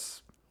 that's Okay,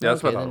 what I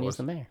thought then it he's was.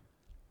 the mayor.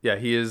 Yeah,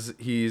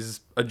 he's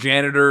a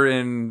janitor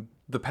in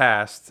the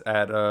past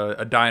at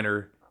a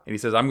diner, and he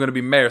says, "I'm going to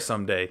be mayor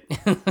someday."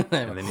 And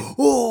then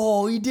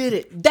Oh, he did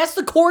it. That's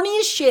the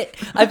corniest shit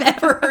I've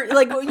ever heard.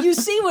 Like, you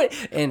see what...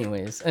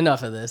 Anyways,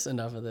 enough of this.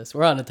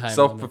 We're on a time limit.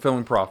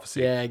 self-fulfilling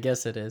prophecy. Yeah, I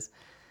guess it is.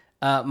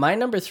 My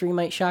number 3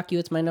 might shock you.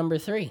 It's my number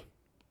 3.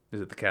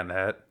 Is it the Cat in the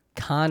Hat?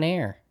 Con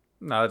Air.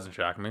 No, that doesn't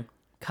shock me.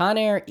 Con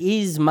Air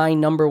is my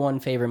number 1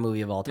 favorite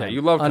movie of all time. Yeah,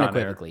 you love Con Air.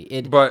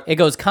 unequivocally. But- it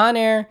goes Con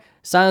Air,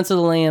 Silence of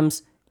the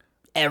Lambs,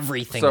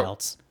 everything So-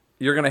 else.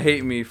 You're going to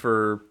hate me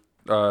for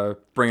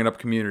bringing up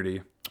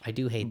Community. I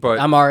do hate But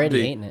that. I'm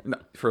already hating it. No,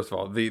 first of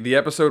all, the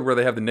episode where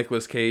they have the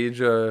Nicolas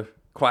Cage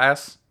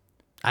class,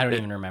 I don't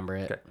even remember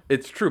it. okay,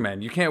 it's true,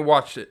 man. You can't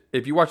watch it.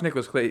 If you watch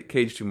Nicolas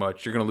Cage too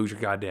much, you're going to lose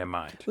your goddamn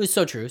mind. It was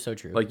so true, so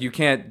true. Like, you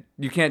can't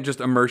just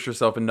immerse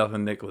yourself in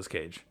nothing Nicolas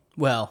Cage.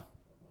 Well,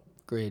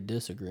 agree to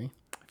disagree.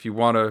 If you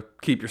want to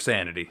keep your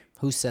sanity.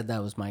 Who said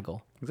that was my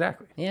goal?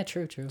 Exactly. Yeah,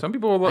 true. Some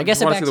people will I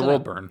guess it want to backs see the it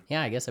world up. burn.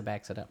 Yeah, I guess it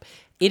backs it up.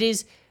 It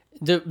is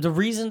the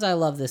reasons I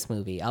love this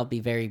movie. I'll be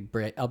very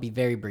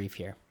brief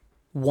here.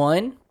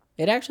 One,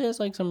 it actually has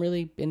like some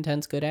really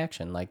intense good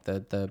action, like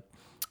the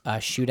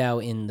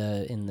shootout in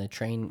the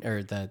train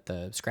or the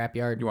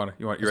scrapyard. You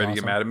ready to awesome.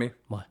 get mad at me?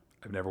 What?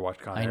 I've never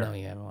watched Con I Air. know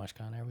you haven't watched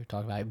Con Air. We've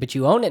talked about it, but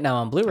you own it now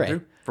on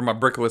Blu-ray. From my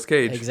Brickless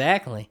Cage.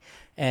 Exactly,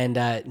 and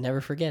never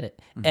forget it.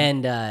 Mm-hmm.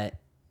 And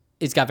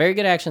it's got very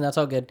good action. That's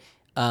all good.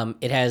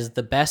 It has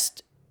the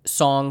best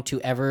song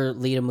to ever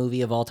lead a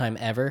movie of all time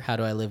ever. "How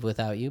Do I Live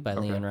Without You" by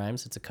Leon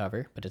Rimes. It's a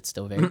cover, but it's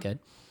still very good.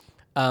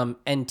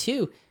 And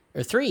 2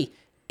 or 3,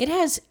 it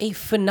has a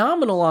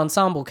phenomenal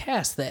ensemble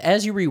cast that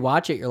as you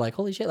rewatch it, you're like,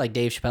 holy shit. Like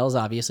Dave Chappelle's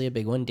obviously a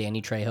big one.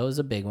 Danny Trejo is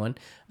a big one.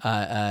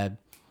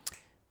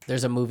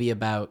 There's a movie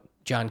about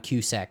John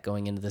Cusack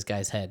going into this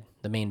guy's head,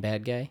 the main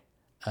bad guy.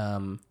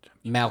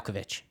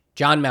 Malkovich.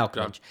 John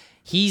Malkovich.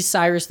 He's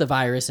Cyrus the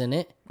Virus in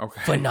it.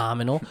 Okay.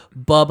 Phenomenal.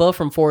 Bubba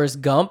from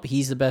Forrest Gump.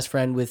 He's the best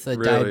friend with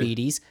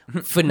diabetes.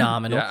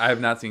 Phenomenal. Yeah, I have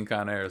not seen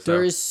Con Air. So.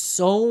 There's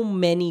so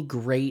many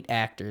great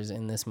actors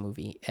in this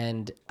movie,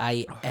 and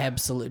I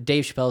absolutely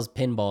Dave Chappelle's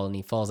pinball, and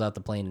he falls out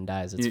the plane and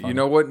dies. It's You funny.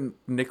 know what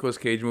Nicolas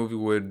Cage movie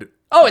would...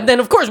 Oh, and then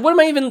of course, why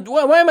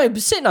am I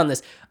sitting on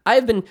this?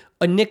 I've been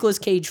a Nicolas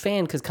Cage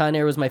fan because Con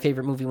Air was my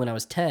favorite movie when I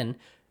was 10,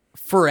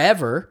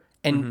 forever,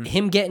 And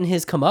him getting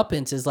his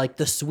comeuppance is like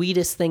the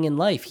sweetest thing in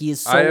life. He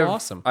is so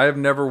awesome. I have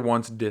never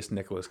once dissed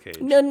Nicolas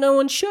Cage. No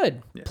one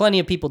should. Plenty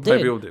of people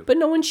did, people do. but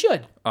no one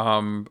should.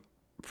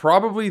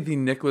 Probably the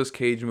Nicolas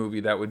Cage movie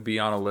that would be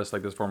on a list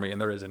like this for me, and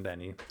there isn't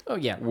any, Oh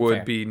yeah, would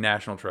fair. be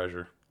National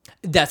Treasure.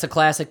 That's a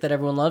classic that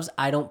everyone loves.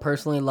 I don't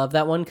personally love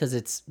that one because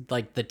it's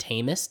like the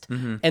tamest,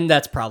 and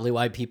that's probably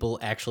why people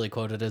actually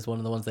quote it as one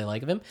of the ones they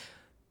like of him.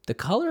 The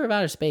Color of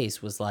Outer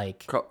Space was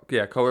like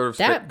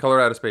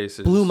Color Out of Space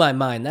blew my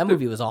mind. That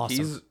movie was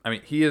awesome.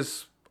 He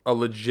is a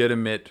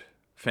legitimate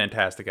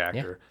fantastic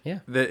actor. Yeah.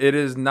 It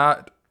is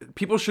not.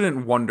 People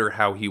shouldn't wonder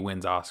how he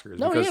wins Oscars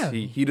because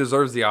he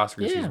deserves the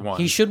Oscars he's won.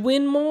 He should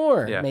win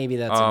more. Yeah. Maybe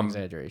that's an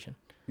exaggeration.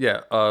 Yeah,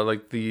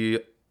 like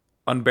the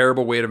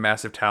Unbearable Weight of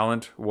Massive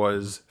Talent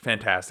was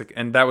fantastic,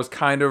 and that was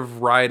kind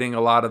of riding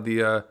a lot of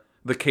the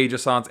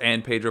Cage-assance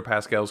and Pedro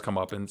Pascal's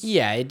comeuppance.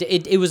 Yeah,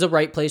 it was a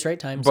right place, right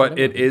time. But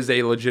it is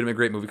a legitimate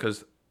great movie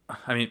because,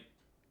 I mean,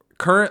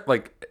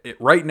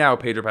 right now,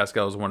 Pedro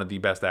Pascal is one of the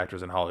best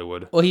actors in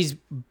Hollywood. Well, he's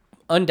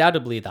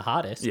undoubtedly the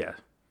hottest. Yeah,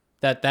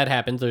 that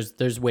happens.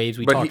 There's ways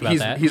we but talked about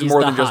that.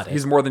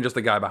 He's more than just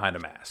a guy behind a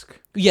mask.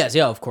 Yes,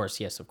 yeah, of course,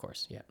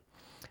 yeah.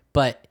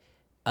 But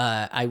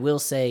I will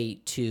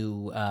say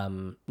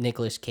to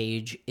Nicolas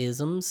Cage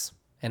isms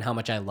and how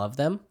much I love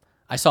them.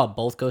 I saw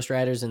both Ghost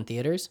Riders in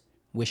theaters.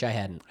 Wish I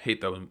hadn't. Hate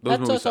those That's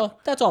movies.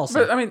 That's all.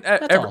 But I mean,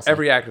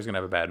 every actor's gonna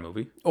have a bad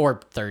movie. Or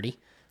 30.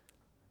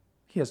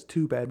 He has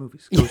 2 bad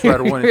movies. Ghost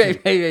Rider 1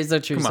 and 2. So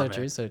true, Come so on,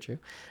 true, man. so true.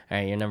 All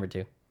right, you're number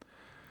 2.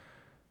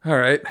 All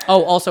right.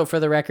 Oh, also for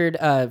the record,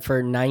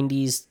 for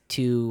 90s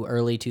to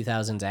early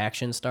 2000s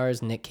action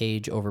stars, Nick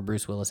Cage over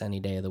Bruce Willis any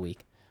day of the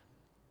week.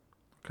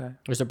 Okay.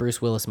 There's a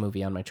Bruce Willis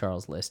movie on my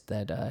Charles list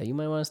that you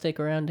might want to stick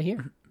around to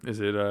hear. Is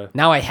it?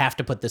 Now I have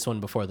to put this one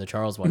before the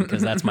Charles one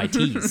because that's my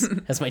tease.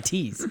 That's my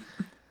tease.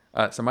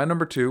 So my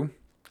number 2,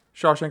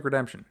 Shawshank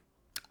Redemption.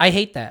 I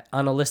hate that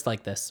on a list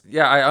like this.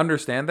 Yeah, I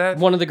understand that.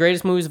 One of the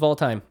greatest movies of all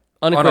time.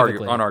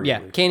 Unequivocally. Unarguably. Yeah,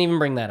 can't even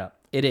bring that up.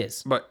 It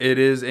is. But it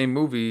is a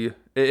movie.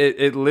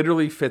 It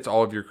literally fits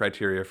all of your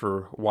criteria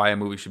for why a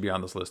movie should be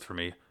on this list for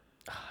me.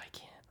 Oh, I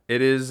can't.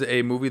 It is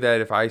a movie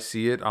that if I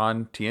see it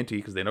on TNT,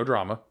 because they know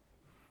drama,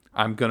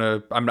 I'm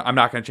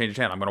not gonna change the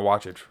channel. I'm gonna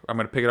watch it. I'm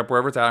gonna pick it up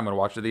wherever it's at. I'm gonna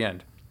watch it to the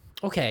end.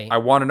 Okay. I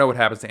want to know what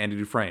happens to Andy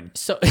Dufresne.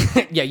 So,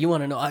 yeah, you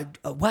want to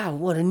know. Wow,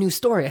 what a new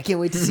story. I can't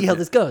wait to see how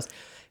this goes.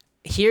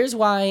 Here's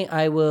why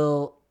I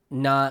will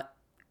not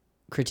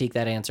critique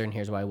that answer, and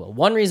here's why I will.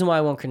 One reason why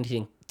I won't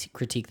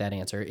critique that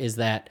answer is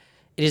that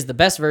it is the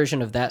best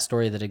version of that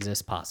story that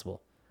exists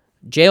possible.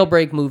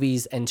 Jailbreak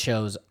movies and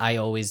shows, I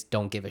always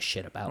don't give a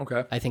shit about.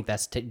 Okay. I think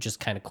that's just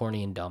kind of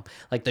corny and dumb.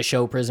 Like the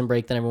show Prison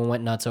Break that everyone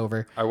went nuts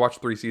over. I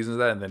watched 3 seasons of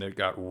that, and then it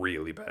got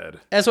really bad.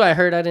 That's what I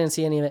heard. I didn't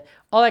see any of it.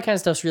 All that kind of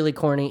stuff's really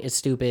corny. It's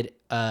stupid.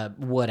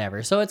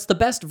 Whatever. So it's the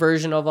best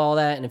version of all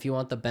that. And if you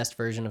want the best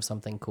version of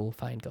something cool,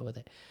 fine, go with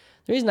it.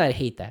 The reason I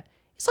hate that,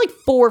 it's like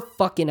 4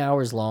 fucking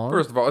hours long.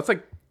 First of all, it's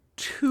like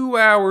 2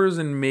 hours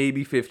and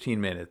maybe 15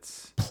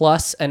 minutes.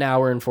 Plus an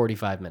hour and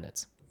 45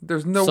 minutes.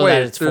 There's no So way.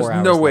 that it's There's 4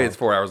 hours no way long. it's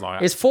 4 hours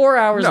long. It's 4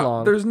 hours no,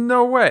 long. There's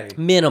no way.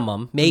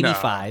 Minimum, maybe No.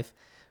 5.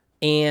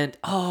 And,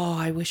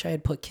 I wish I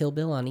had put Kill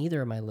Bill on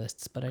either of my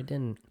lists, but I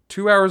didn't.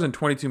 2 hours and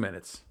 22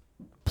 minutes.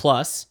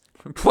 Plus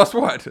Plus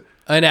what?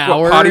 an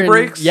hour. potty and-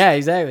 breaks? Yeah,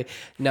 exactly.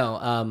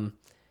 No,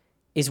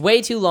 it's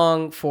way too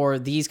long for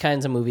these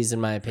kinds of movies,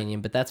 in my opinion,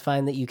 but that's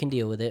fine that you can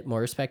deal with it. More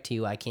respect to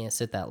you. I can't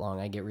sit that long.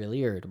 I get really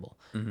irritable.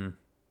 Mm-hmm.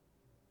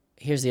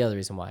 Here's the other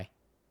reason why.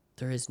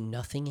 There is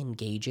nothing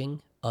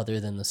engaging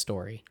other than the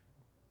story.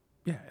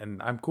 Yeah,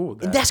 and I'm cool with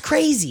that. That's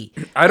crazy.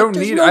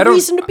 There's no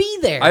reason to be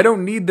there. I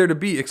don't need there to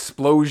be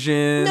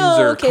explosions No,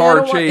 or okay, I car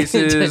don't want-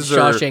 chases or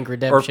Shawshank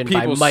Redemption or by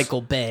people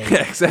Michael Bay.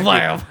 Exactly.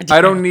 Wow.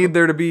 I don't need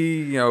there to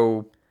be,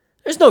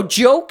 There's no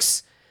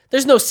jokes.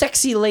 There's no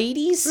sexy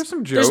ladies. There's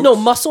some There's no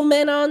jokes. muscle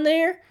men on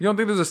there. You don't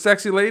think there's a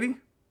sexy lady?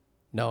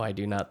 No, I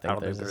do not think I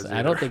don't think there's. there is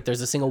I don't either. think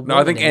there's a single. No,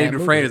 I think woman in Andy that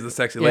Dufresne movie. is the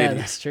sexy Yeah, lady.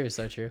 that's true.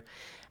 So true.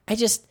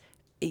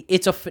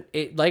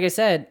 Like I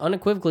said,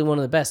 unequivocally one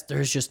of the best.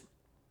 There's just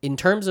in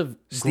terms of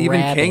Stephen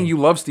grabbing, King. You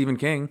love Stephen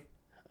King.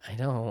 I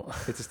know.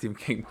 It's a Stephen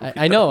King movie.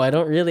 I know. I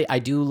don't really. I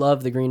do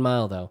love The Green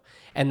Mile though,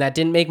 and that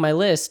didn't make my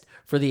list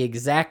for the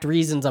exact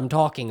reasons I'm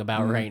talking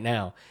about Mm-hmm. right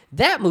now.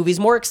 That movie's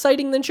more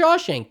exciting than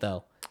Shawshank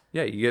though.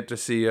 Yeah, you get to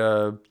see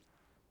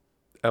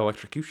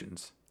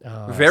electrocutions.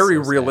 Oh, that's Very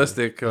so sad.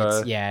 realistic.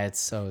 It's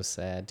so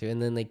sad too.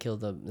 And then they kill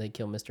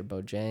Mr.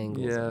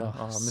 Bojangles. Yeah,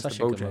 oh, Mr. such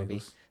a good movie.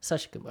 Bojangles.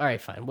 Such a good. All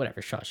right, fine,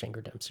 whatever. Shawshank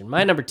Redemption.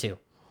 My number 2.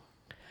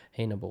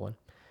 Hey, number 1.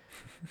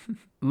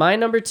 My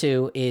number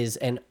 2 is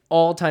an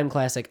all-time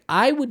classic.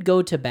 I would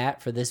go to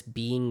bat for this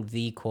being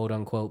the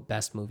quote-unquote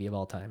best movie of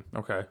all time.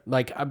 Okay.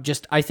 Like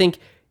I think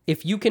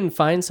if you can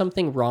find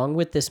something wrong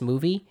with this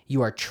movie,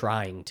 you are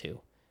trying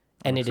to,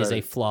 and it is a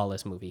excited.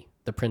 flawless movie.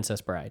 The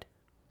Princess Bride.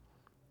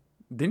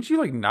 Didn't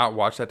you not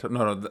watch that?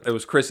 No, it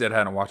was Chris that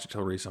hadn't watched it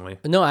till recently.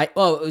 No,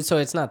 so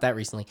it's not that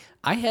recently.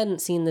 I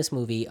hadn't seen this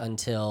movie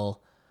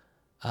until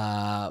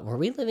Were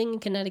we living in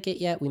Connecticut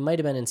yet? We might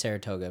have been in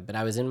Saratoga, but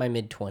I was in my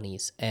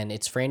mid-20s, and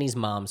it's Franny's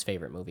mom's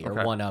favorite movie, or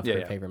Okay. one of Yeah, her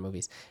yeah. favorite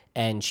movies.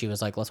 And she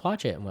was like, let's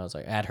watch it. And I was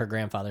like, at her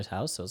grandfather's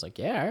house. So I was like,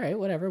 yeah, all right,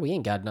 whatever. We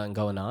ain't got nothing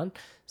going on.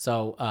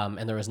 So,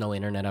 and there was no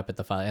internet up at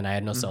the and I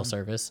had no cell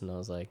service. And I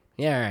was like,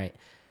 yeah, all right.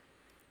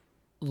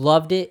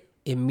 Loved it.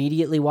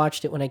 Immediately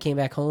watched it when I came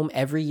back home.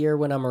 Every year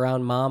when I'm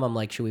around mom, I'm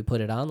like, should we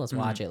put it on? Let's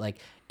watch it. Like,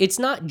 it's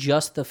not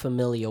just the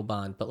familial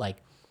bond, but like,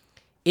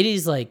 it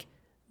is like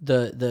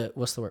the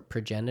what's the word?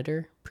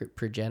 Progenitor?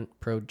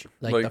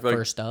 Like-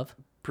 first of?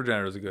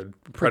 Progenitor is a good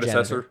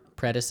Progenitor.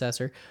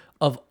 Predecessor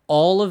of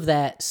all of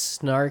that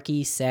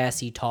snarky,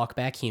 sassy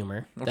talkback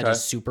humor that Okay.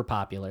 is super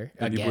popular.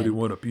 Again,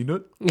 want a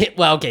peanut?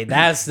 well, okay,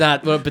 that's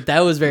not, but that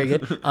was very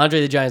good.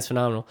 Andre the Giant's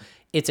phenomenal.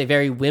 It's a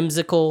very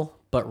whimsical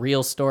but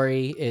real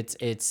story. It's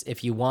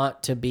if you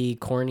want to be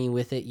corny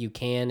with it, you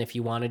can. If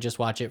you want to just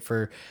watch it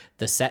for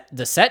the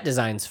set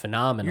design's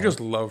phenomenal. You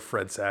just love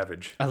Fred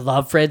Savage. I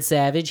love Fred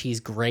Savage. He's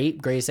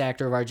great, greatest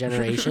actor of our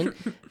generation.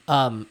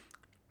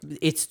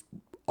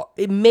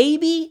 It may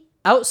be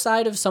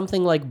outside of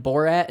something like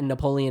Borat and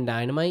Napoleon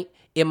Dynamite.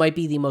 It might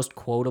be the most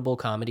quotable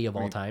comedy of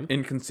all time.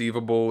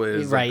 Inconceivable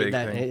is a Right, big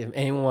that thing.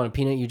 anyone want a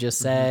peanut? You just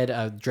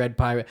said Dread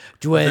Pie with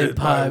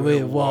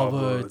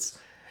Walberts.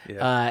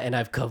 Yeah. And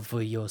I've come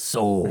for your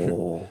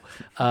soul.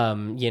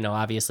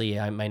 Obviously,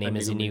 my name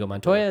is Inigo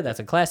Montoya. That's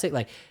a classic.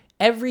 Like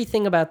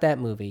everything about that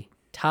movie,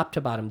 top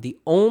to bottom. The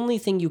only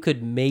thing you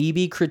could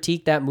maybe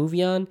critique that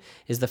movie on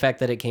is the fact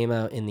that it came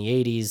out in the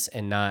 80s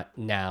and not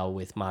now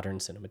with modern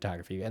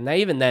cinematography. And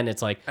even then,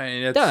 it's like, I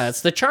mean, no, it's-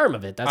 that's the charm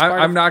of it. That's part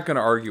I'm of not going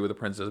to argue with The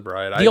Princess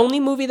Bride. the only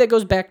movie that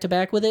goes back to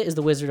back with it is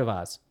The Wizard of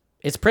Oz.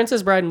 It's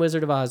Princess Bride and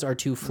Wizard of Oz are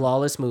two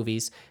flawless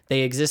movies.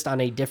 They exist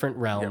on a different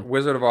realm.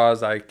 Wizard of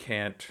Oz, I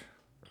can't.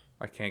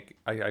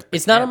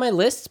 It's not on my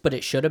list, but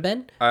it should have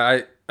been.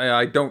 I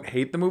don't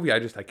hate the movie. I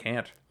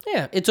can't.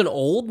 Yeah, it's an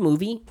old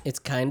movie. It's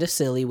kind of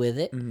silly with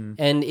it.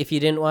 And if you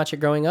didn't watch it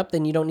growing up,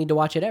 then you don't need to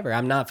watch it ever.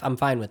 I'm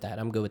fine with that.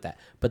 I'm good with that.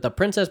 But The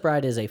Princess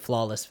Bride is a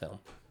flawless film.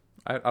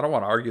 I don't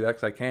want to argue that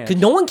because I can't. 'Cause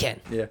no one can.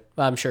 Yeah.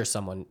 Well, I'm sure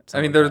someone I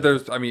mean,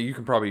 can. you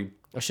can probably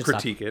I should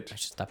critique stop. it. I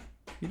should stop.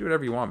 You do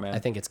whatever you want, man. I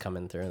think it's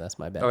coming through. That's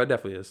my bad. Oh, it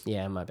definitely is.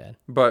 Yeah, my bad.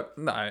 But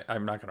no,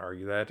 I'm not going to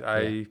argue that.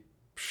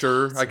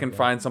 I can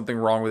find something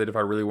wrong with it if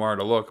I really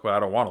wanted to look, but I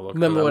don't want to look.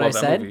 'cause Remember what I love that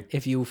said? movie.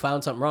 If you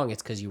found something wrong,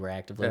 it's because you were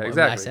actively. Yeah, I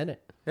exactly. said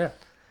it. Yeah.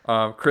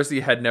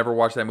 Chrissy had never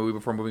watched that movie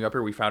before moving up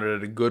here. We found it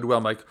at a Goodwill.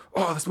 I'm like,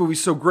 oh, this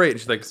movie's so great. And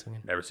she's like,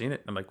 never seen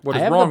it. I'm like, what I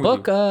is have wrong the with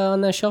book you?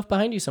 on the shelf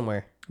behind you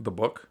somewhere. The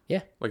book?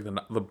 Yeah. Like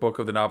the book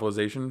of the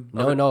novelization?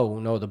 of No,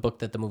 it? no, the book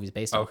that the movie's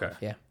based on. Okay.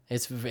 Yeah,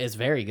 it's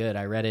very good.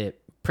 I read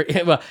it.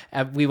 Well,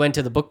 we went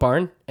to the book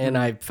barn and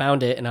I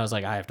found it, and I was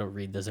like, I have to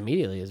read this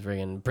immediately. It's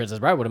friggin' Princess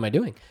Bride. What am I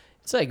doing?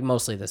 It's like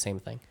mostly the same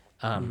thing.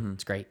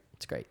 It's great.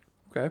 It's great.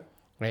 Okay.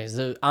 Okay,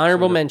 so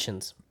honorable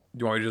mentions.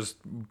 Do you want me to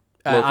just. blow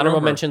through Honorable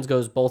them, or- mentions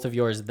goes both of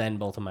yours, then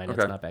both of mine. It's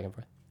Okay. not back and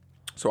forth.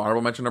 So,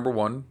 honorable mention number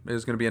 1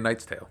 is going to be A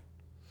Knight's Tale.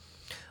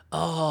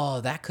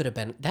 Oh, that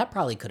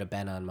probably could have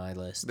been on my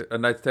list. A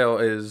Knight's Tale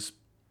is,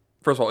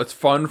 first of all, it's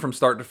fun from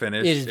start to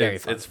finish. It is very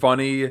fun. It's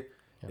funny.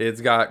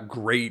 It's got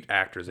great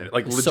actors in it.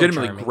 Like, So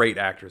legitimately charming. great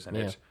actors in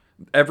it.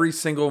 Every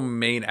single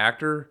main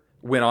actor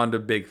went on to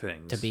big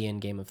things. To be in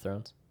Game of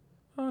Thrones.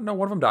 No,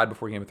 one of them died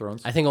before Game of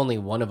Thrones. I think only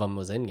one of them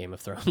was in Game of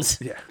Thrones.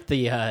 Yeah.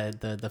 the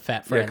fat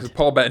Yeah, friend. because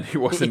Paul Bettany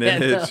wasn't Yeah,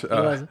 in no, it. he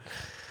wasn't.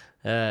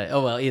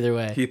 Oh well, either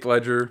way. Heath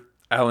Ledger,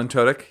 Alan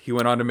Tudyk. He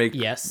went on to make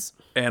Yes,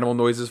 Animal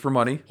Noises for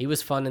Money. he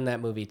was fun in that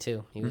movie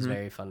too. He Mm-hmm. was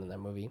very fun in that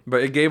movie.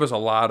 But it gave us a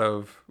lot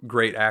of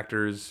great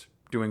actors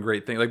doing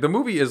great things. Like, the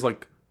movie is,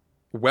 like,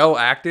 well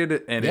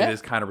acted, and Yeah. it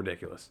is kind of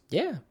ridiculous.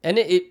 Yeah, and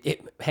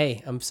it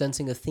hey, I'm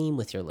sensing a theme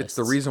with your list. It's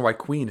the reason why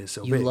Queen is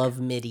so you big. love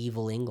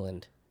medieval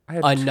England. I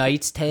have A two-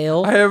 Knight's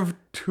Tale. I have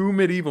 2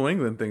 medieval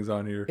England things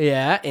on here.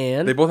 Yeah,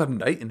 and They both have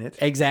knight in it.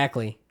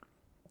 exactly.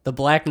 The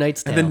Black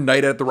Knight's Tale. And then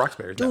Knight at the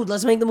Roxbury. Dude,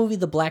 let's make the movie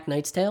The Black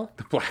Knight's Tale.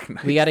 The Black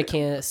Knight. We got to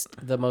cast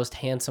the most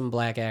handsome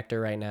black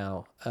actor right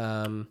now.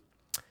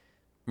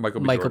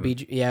 Michael Michael Jordan.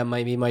 B. Yeah,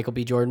 maybe Michael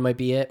B. Jordan might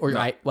be it. Or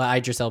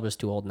Idris Elba's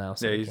too old now.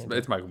 So Yeah, we can't do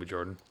it's Michael B.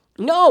 Jordan.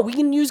 it. No, we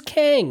can use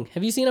Kang.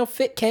 Have you seen how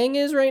fit Kang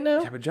is right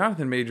now? Yeah, but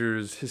Jonathan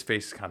Majors, his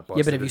face is kind of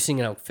busted. Yeah, but have you seen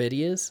how fit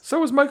he is?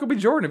 So is Michael B.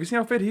 Jordan. Have you seen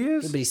how fit he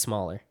is? But he's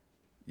smaller.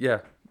 Yeah,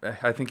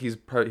 I think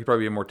he'd probably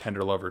be a more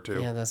tender lover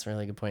too. Yeah, that's a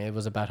really good point. It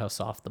was about how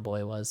soft the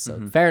boy was. So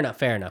Mm-hmm. fair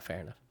enough.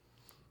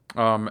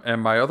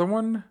 And my other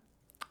one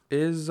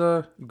is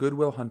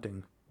Goodwill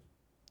Hunting.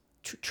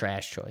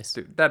 Trash choice.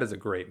 Dude, that is a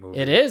great movie.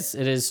 It is.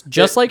 It is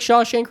just like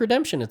Shawshank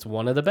Redemption. It's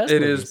one of the best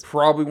It movies. is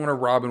probably one of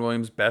Robin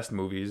Williams' best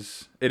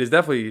movies. It is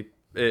definitely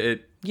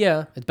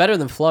Yeah, it's better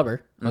than Flubber.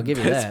 I'll give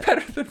you it's that.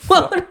 better than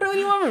Well, Flubber. what do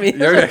you want from me?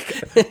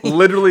 Yeah,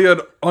 literally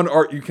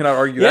you cannot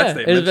argue that Yeah,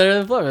 statement. it's better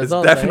than Flubber. That's It's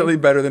all I'm saying. definitely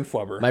better than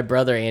Flubber. My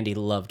brother Andy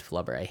loved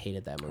Flubber. I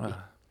hated that movie.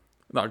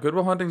 No,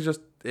 Goodwill Hunting's just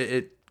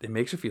it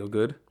makes you feel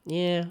good.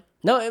 Yeah.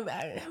 No,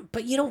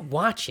 but you don't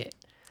watch it.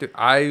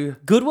 Dude,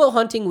 Goodwill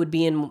Hunting would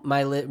be in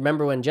my list.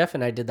 Remember when Jeff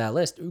and I did that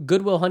list?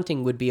 Goodwill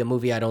Hunting would be a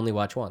movie I'd only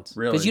watch once.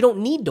 Really? Because you don't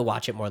need to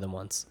watch it more than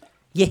once.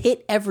 You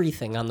hit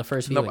everything on the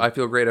first viewing. Nope, I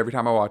feel great every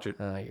time I watch it.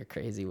 Oh, you're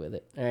crazy with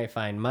it. All right,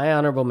 fine. My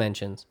honorable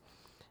mentions.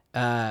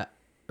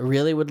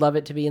 Really would love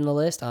it to be in the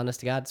list. Honest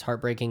to God, it's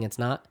heartbreaking. It's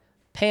not.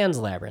 Pan's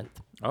Labyrinth.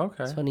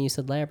 Okay. It's funny you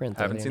said Labyrinth.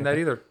 Haven't earlier, seen but- that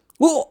either.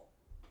 Whoa!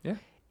 Yeah.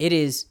 It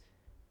is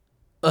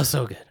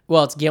so good.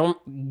 Well, it's Guillermo.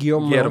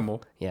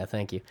 Guillermo. Yeah,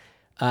 thank you.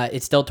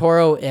 It's Del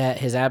Toro at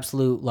his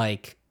absolute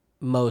like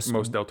most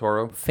Del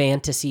Toro.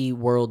 fantasy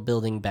world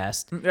building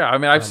best. Yeah, I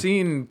mean, I've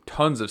seen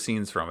tons of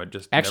scenes from it.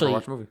 Just Actually- never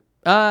watched the movie.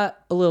 A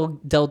little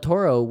Del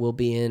Toro will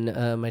be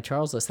in my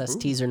Charles list. That's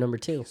teaser number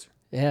 2.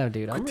 Yeah,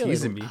 dude, I'm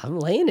teasing me. I'm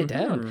laying it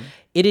down.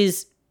 It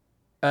is.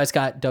 It's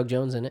got Doug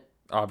Jones in it.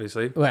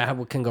 Obviously. Well,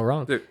 what can go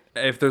wrong? Dude,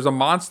 if there's a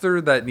monster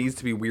that needs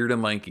to be weird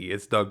and lanky,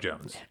 it's Doug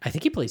Jones. I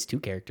think he plays 2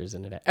 characters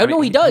in it. I mean,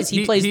 No, he does.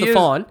 He plays he the is-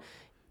 fawn,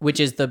 which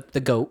is the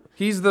goat.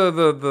 He's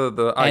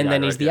the eye And guy,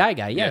 then he's right? the eye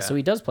guy. Yeah, so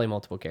he does play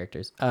multiple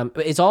characters.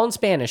 But it's all in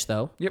Spanish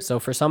though. Yep. So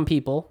for some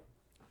people,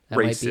 that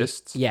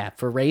Racists. might be, yeah,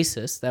 for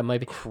racists, that might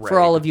be for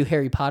all of you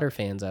Harry Potter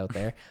fans out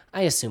there.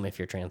 I assume if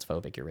you're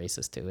transphobic, you're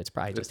racist too. It's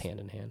probably just hand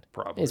in hand.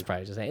 probably. It's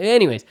probably just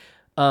anyways.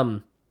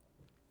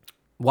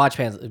 Watch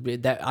Pan's.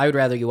 That I would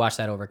rather you watch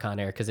that over Con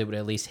Air because it would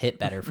at least hit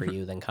better for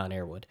you than Con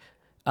Air would.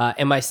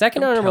 And my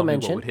second honorable Tell me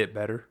mention. what would hit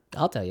better.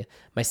 I'll tell you.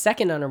 My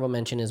second honorable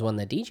mention is one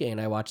that DJ and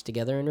I watched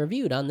together and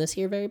reviewed on this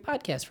here very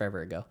podcast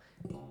forever ago.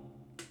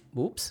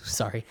 Oops,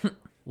 sorry.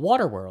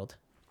 Waterworld.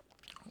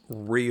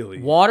 Really?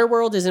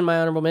 Waterworld is in my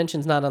honorable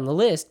mentions, not on the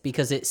list,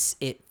 because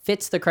it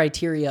fits the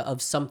criteria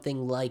of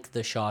something like the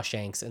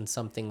Shawshanks and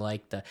something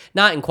like the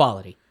not in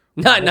quality.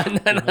 Not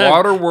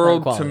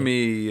Waterworld quality. to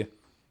me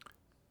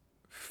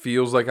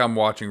feels like I'm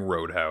watching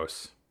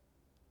Roadhouse.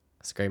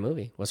 It's a great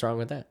movie. What's wrong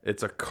with that?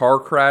 It's a car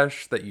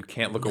crash that you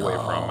can't look away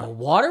from.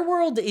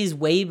 Waterworld is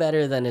way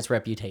better than its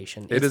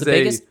reputation. It It's is the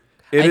biggest.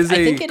 It is I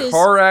a think it is-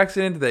 car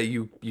accident that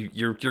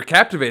you're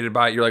captivated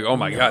by it. You're like, oh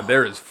my god,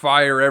 there is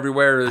fire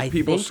everywhere. There's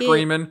people think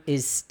screaming. It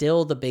is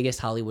still the biggest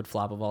Hollywood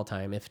flop of all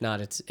time. If not,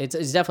 it's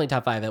definitely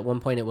top 5. At one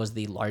point, it was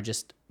the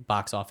largest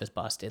box office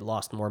bust. It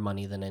lost more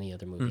money than any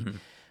other movie.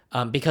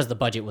 Mm-hmm. Because the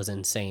budget was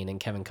insane and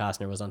Kevin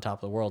Costner was on top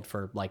of the world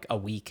for like a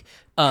week.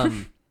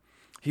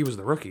 He was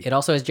the rookie. It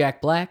also has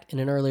Jack Black in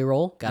an early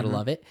role. Gotta Mm-hmm.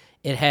 love it.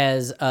 It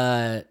has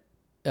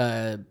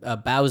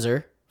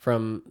Bowser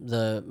from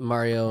the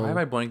Why am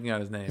I blanking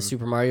on his name?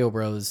 Super Mario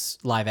Bros.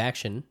 Live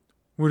action.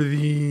 What are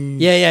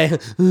these? Yeah.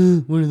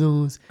 What are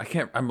those? I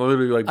can't. I'm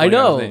literally like I blanking on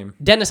know. his name.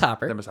 Dennis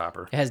Hopper. Dennis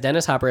Hopper. It has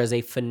Dennis Hopper as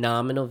a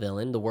phenomenal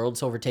villain. The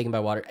world's overtaken by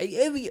water.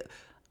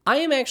 I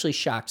am actually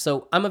shocked.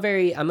 So I'm a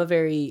very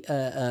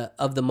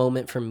of the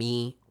moment for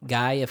me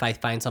guy. If I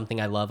find something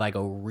I love, I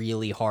go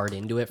really hard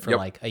into it for Yep.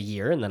 like a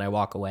year and then I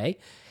walk away.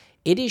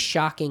 It is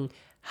shocking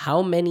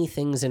how many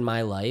things in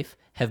my life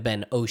have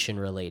been ocean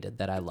related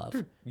that I love.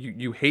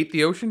 You hate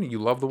the ocean. You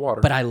love the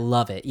water. But I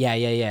love it.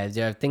 Yeah.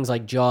 There are things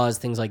like Jaws,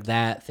 things like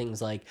that, things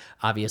like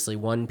obviously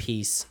One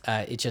Piece.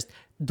 It's just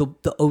the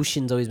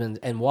ocean's always been,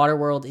 and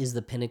Waterworld is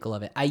the pinnacle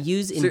of it. I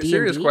use in D&D.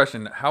 Serious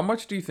question. How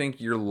much do you think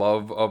your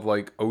love of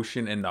like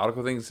ocean and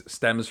nautical things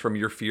stems from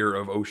your fear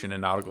of ocean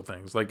and nautical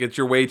things? Like it's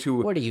your way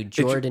to. What are you,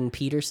 Jordan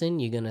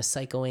Peterson? You gonna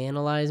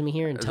psychoanalyze me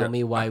here and tell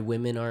me why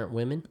women aren't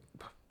women?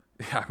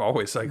 I'm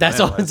always like That's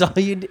all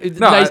you do.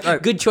 No, Nice, I-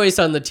 good choice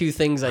on the 2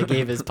 things I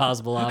gave as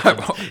possible options.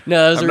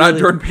 No, that was I'm a not really,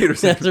 Jordan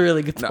Peterson. That's a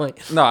really good point.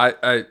 No,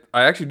 I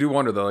actually do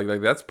wonder though.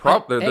 Like that's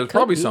It there's could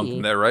probably be.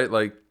 something there, right?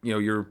 Like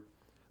you're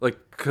like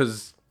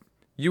because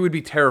you would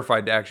be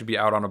terrified to actually be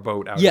out on a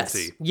boat out Yes. at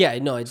sea. Yeah.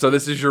 No. It So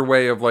this is your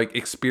way of like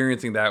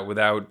experiencing that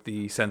without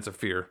the sense of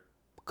fear.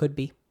 could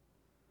be.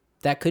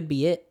 That could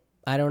be it.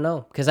 I don't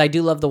know because I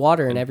do love the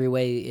water in every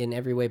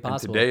way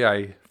possible. Today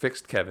I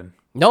fixed Kevin.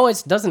 No,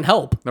 it doesn't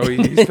help. No,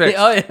 he's fixed.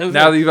 Oh, yeah.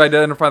 Now that you've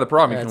identified the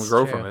problem, you That's can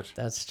grow true. from it.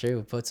 That's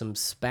true. Put some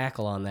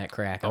spackle on that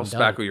crack. I'll I'm done.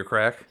 spackle your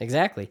crack.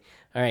 Exactly.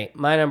 All right,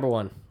 my number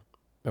 1.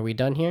 Are we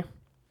done here?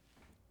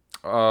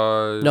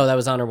 No, No, that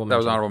was honorable mention. that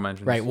was honorable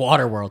mentions. Right,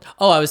 Waterworld.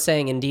 Oh, I was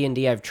saying in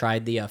D&D, I've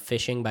tried the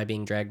fishing by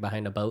being dragged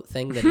behind a boat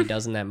thing that he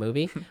does in that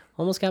movie.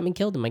 Almost got me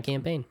killed in my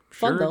campaign.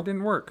 Fun, Sure, though. it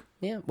didn't work.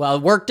 Yeah, well,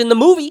 it worked in the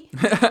movie.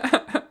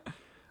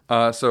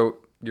 So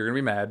you're gonna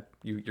be mad.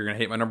 You're gonna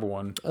hate my number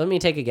 1. Let me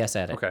take a guess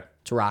at it. Okay.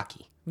 It's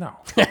Rocky. No.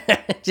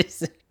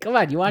 Just come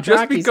on, you watch Just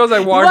Rockies. because I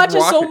you watched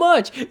watch it so Rocky-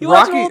 much. You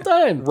watch it all the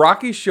time.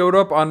 Rocky showed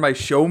up on my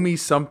Show Me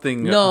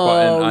Something button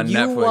No, on you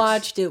Netflix.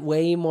 watched it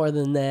way more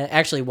than that.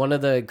 Actually, one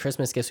of the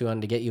Christmas gifts we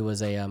wanted to get you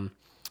was a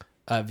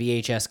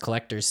VHS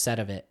collector's set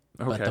of it,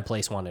 but Okay. the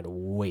place wanted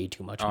way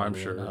too much money. I'm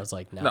sure. And I was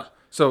like, no. No.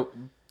 So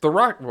the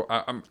Rock.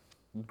 Well,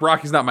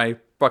 Rocky's not my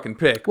fucking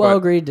pick. Well, but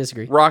agreed,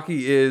 disagree.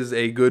 Rocky is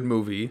a good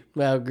movie,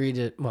 Well, agreed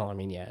to. Well, I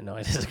mean, yeah, no,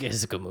 it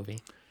is a good movie.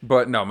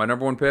 but no, my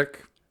number 1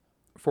 pick,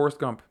 Forrest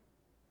Gump.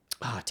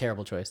 Ah,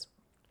 terrible choice.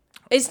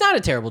 It's not a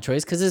terrible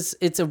choice because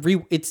it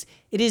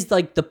is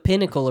like the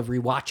pinnacle of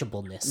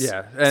rewatchableness.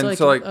 Yeah, and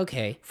so like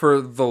okay,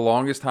 for the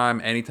longest time,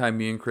 anytime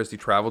me and Christy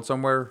traveled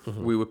somewhere,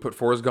 Mm-hmm. we would put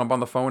Forrest Gump on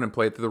the phone and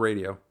play it through the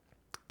radio.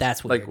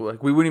 that's weird.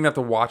 Like we wouldn't even have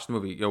to watch the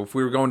movie. If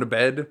we were going to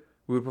bed,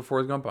 we would put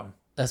Forrest Gump on.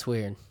 That's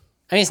weird.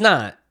 I mean, it's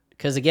not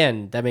Because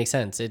again, that makes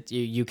sense.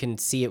 You can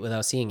see it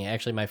without seeing it.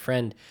 Actually, my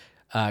friend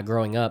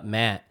growing up,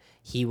 Matt,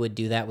 he would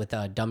do that with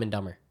Dumb and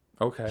Dumber.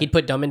 Okay. He'd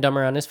put Dumb and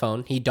Dumber on his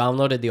phone. He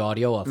downloaded the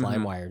audio of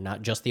LimeWire,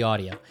 not just the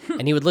audio,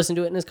 and he would listen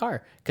to it in his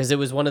car because it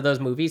was one of those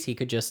movies he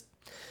could just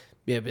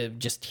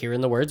hearing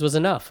the words was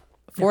enough.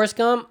 Forrest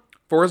Gump.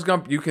 Forrest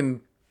Gump, you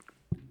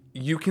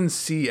can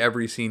see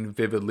every scene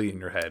vividly in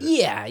your head.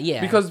 Yeah,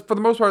 yeah. Because for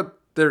the most part,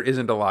 there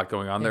isn't a lot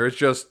going on. There is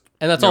just,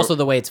 and that's also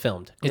the way it's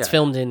filmed. It's Yeah.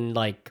 filmed in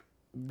like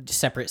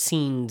separate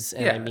scenes,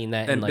 and I mean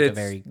that in like a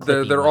very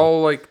clippy they're way.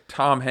 all like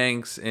Tom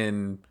Hanks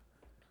in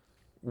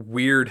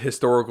weird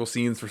historical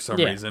scenes for some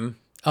Yeah. reason.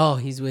 Oh,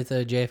 he's with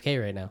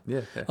JFK right now.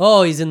 Yeah.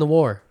 Oh, he's in the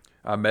war.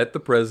 I met the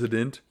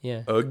president.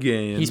 Yeah.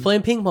 Again. He's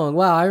playing ping pong.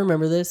 Wow, I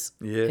remember this.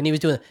 Yeah. And he was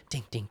doing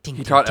ding, ding, ding.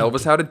 He taught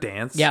Elvis how to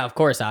dance. Yeah, of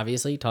course,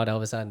 obviously. He taught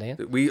Elvis how to dance.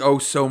 We owe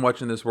so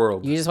much in this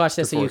world. You just watch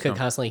this to so you Forrest could Gump.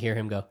 constantly hear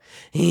him go.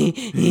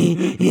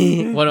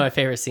 One of my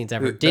favorite scenes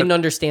ever. Didn't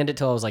understand it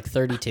till I was like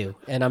 32,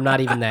 and I'm not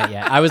even that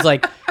yet. I was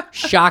like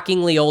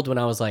shockingly old when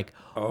I was like,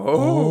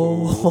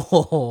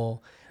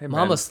 oh,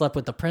 Mama man. slept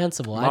with the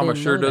principal. I Mama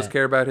didn't sure know does that.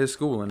 care about his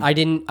schooling.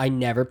 I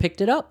never picked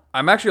it up.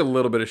 I'm actually a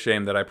little bit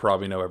ashamed that I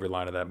probably know every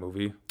line of that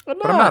movie.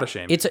 But I'm not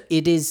ashamed.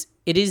 It is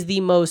the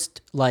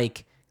most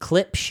like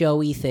clip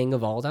showy thing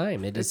of all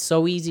time. It is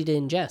so easy to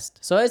ingest.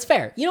 So it's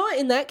fair. You know what?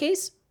 In that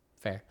case,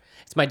 fair.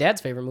 It's my dad's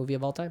favorite movie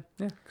of all time.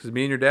 Yeah, because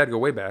me and your dad go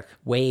way back.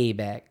 Way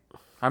back.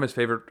 I'm his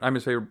favorite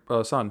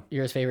son.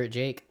 You're his favorite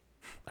Jake.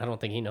 I don't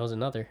think he knows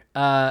another.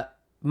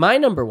 My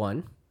number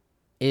one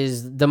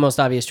is the most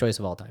obvious choice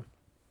of all time.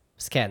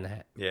 It's Cat in the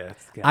Hat. Yeah.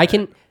 I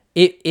can.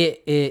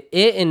 It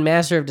and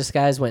Master of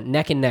Disguise went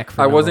neck and neck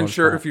for. I number wasn't one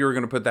sure spot. if you were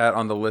going to put that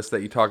on the list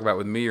that you talk about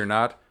with me or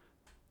not.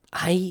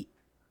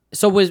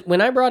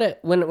 When I brought it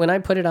when I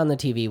put it on the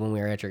TV when we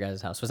were at your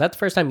guys' house, was that the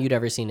first time you'd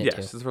ever seen it Yes,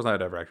 too? this is the first time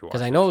I'd ever actually watched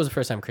Because I it. know it was the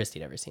first time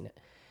Christy'd ever seen it.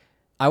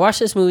 I watched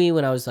this movie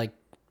when I was like,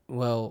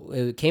 well,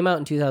 it came out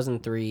in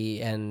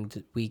 2003,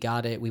 and we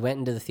got it. We went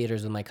into the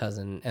theaters with my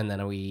cousin, and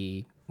then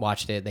we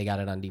watched it. They got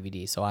it on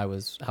DVD. So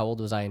how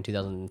old was I in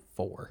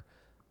 2004?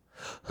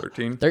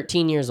 13.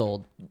 13 years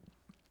old.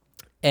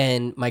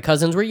 And my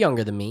cousins were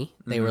younger than me.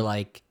 They were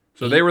like,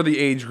 So they were the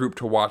age group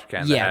to watch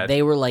Cat in the Hat.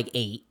 they were like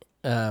 8.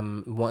 They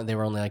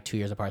were only like 2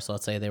 years apart. So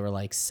let's say they were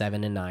like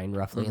 7 and 9,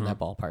 roughly in that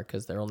ballpark,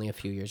 because they're only a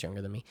few years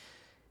younger than me.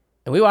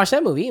 And we watched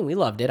that movie and we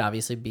loved it,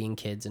 obviously being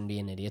kids and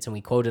being idiots. And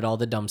we quoted all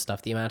the dumb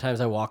stuff. The amount of times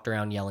I walked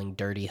around yelling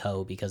dirty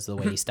hoe because of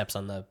the way he steps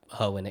on the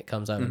hoe and it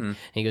comes out. And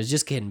he goes,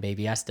 just kidding,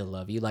 baby. I still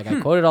love you. Like I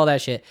quoted all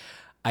that shit.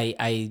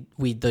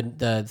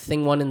 The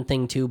thing 1 and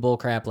thing 2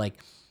 bullcrap.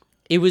 Like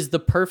it was the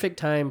perfect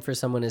time for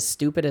someone as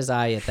stupid as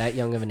I at that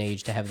young of an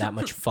age to have that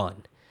much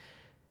fun.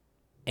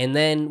 And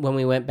then when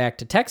we went back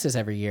to Texas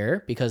every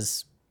year,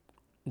 because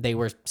they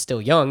were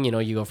still young,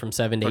 you go from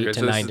 7 to 8 to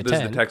so 9 to this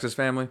 10. is the Texas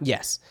family?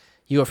 Yes.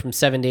 You go from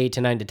 7 to 8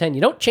 to 9 to 10.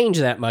 You don't change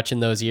that much in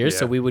those years.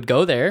 So Yeah. we would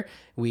go there.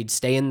 We'd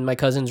stay in my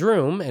cousin's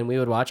room and we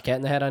would watch Cat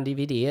in the Hat on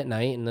DVD at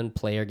night and then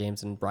play our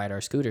games and ride our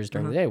scooters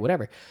during the day,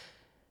 whatever.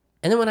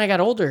 And then when I got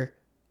older,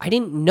 I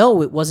didn't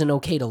know it wasn't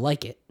okay to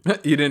like it.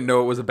 You didn't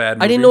know it was a bad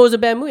movie? I didn't know it was a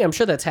bad movie. I'm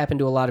sure that's happened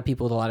to a lot of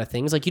people with a lot of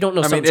things. Like you don't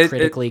know something's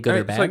critically good or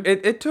it's bad. like,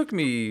 it took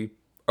me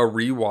a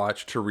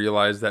rewatch to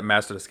realize that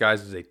Master of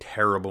Disguise is a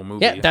terrible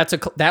movie. Yeah,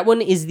 that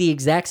one is the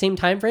exact same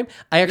time frame.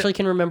 I actually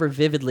can remember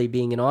vividly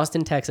being in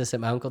Austin, Texas, at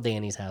my uncle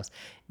Danny's house,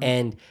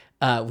 and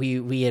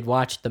we had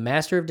watched The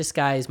Master of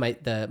Disguise. My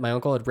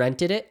uncle had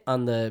rented it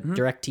on the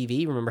Direct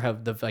TV. Remember how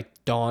the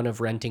dawn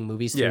of renting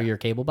movies through Yeah. your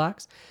cable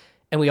box,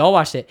 and we all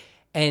watched it.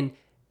 And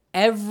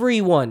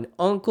everyone,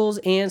 uncles,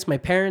 aunts, my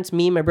parents,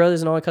 me, my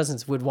brothers, and all my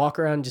cousins would walk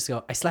around and just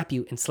go, "I slap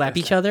you," and slap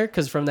each other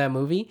because from that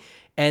movie.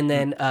 And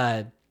then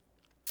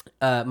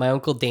my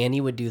uncle Danny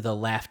would do the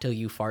laugh till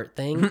you fart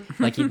thing.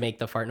 Like he'd make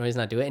the fart noise,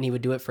 not do it. And he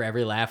would do it for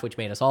every laugh, which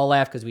made us all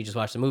laugh because we just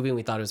watched the movie and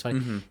we thought it was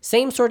funny.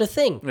 Same sort of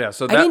thing. Yeah,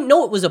 so I didn't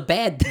know it was a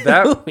bad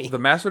movie. The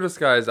Master of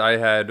Disguise I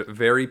had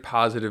very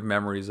positive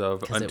memories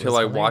of it until was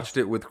I hilarious. watched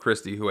it with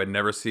Christy, who had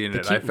never seen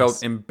it. I cuteness.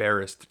 felt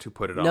embarrassed to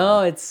put it on.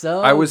 No, it's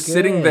so I was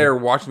sitting good. there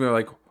watching it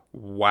like,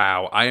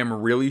 wow, I am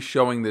really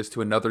showing this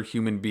to another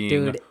human being.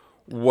 Dude,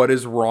 what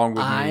is wrong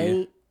with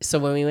me? So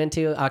when we went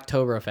to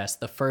Oktoberfest,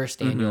 the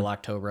first annual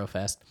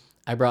Oktoberfest,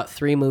 I brought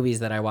 3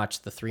 movies that I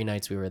watched the 3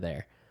 nights we were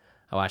there.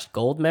 I watched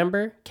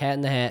Goldmember, Cat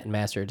in the Hat, and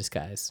Master of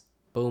Disguise.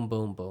 Boom,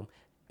 boom, boom.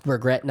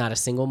 Regret not a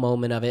single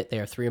moment of it. They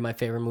are 3 of my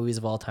favorite movies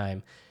of all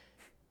time.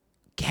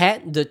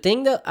 The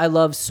thing that I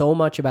love so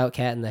much about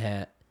Cat in the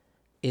Hat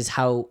is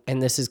how,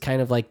 and this is kind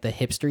of like the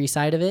hipstery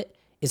side of it,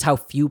 is how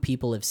few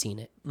people have seen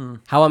it.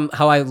 How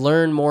I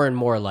learn more and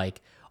more like,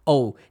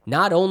 oh,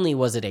 not only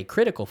was it a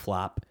critical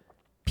flop,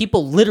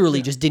 people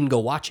literally just didn't go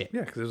watch it.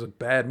 Yeah, because it was a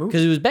bad movie.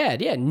 Because it was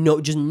bad, yeah.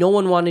 No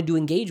one wanted to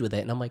engage with it,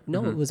 and I'm like,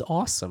 no, it was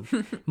awesome.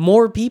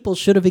 More people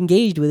should have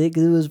engaged with it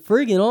because it was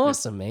friggin'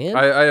 awesome, man.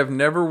 I have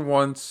never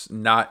once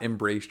not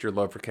embraced your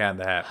love for Cat in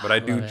the Hat, but I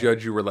do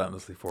judge you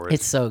relentlessly for it.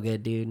 It's so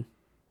good, dude.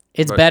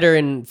 It's better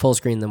in full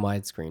screen than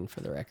widescreen,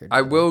 for the record.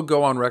 I will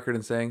go on record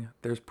in saying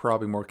there's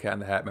probably more Cat in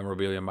the Hat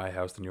memorabilia in my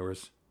house than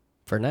yours.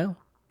 For now.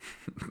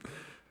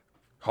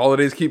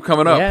 Holidays keep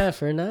coming up. Yeah,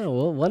 for now.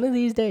 Well, one of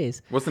these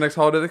days. What's the next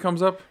holiday that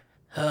comes up?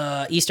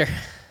 Easter.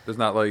 There's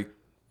not like...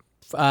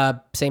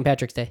 St.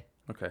 Patrick's Day.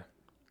 Okay.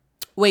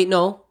 Wait,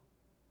 no.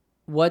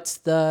 What's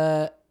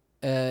the...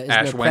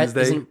 Ash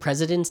Wednesday? Isn't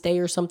President's Day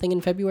or something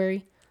in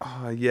February?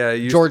 Yeah.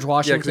 George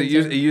Washington. Yeah,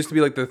 because it used to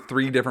be like the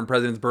 3 different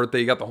presidents' birthday.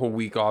 You got the whole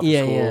week off Yeah,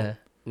 of school. yeah.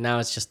 Now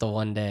it's just the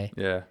one day.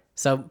 Yeah.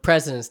 So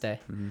President's Day.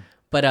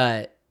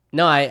 But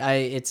no,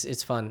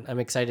 it's fun. I'm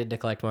excited to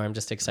collect more. I'm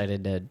just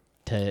excited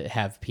to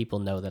have people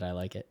know that I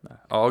like it.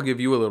 I'll give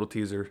you a little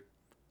teaser.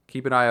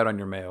 Keep an eye out on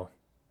your mail.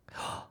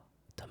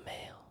 The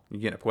mail. You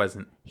get a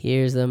present.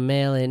 Here's the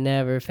mail. It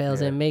never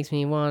fails. Yeah. It makes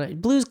me want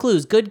it. Blue's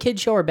Clues. Good kid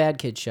show or bad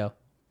kid show?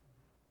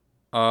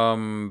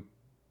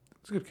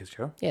 It's a good kids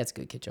show. Yeah, it's a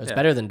good kid show. It's Yeah.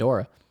 better than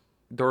Dora.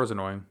 Dora's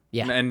annoying.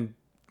 Yeah. And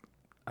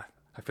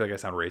I feel like I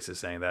sound racist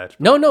saying that.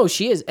 No,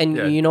 she is, and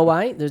Yeah. you know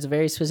why? There's a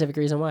very specific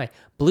reason why.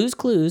 Blue's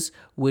Clues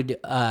would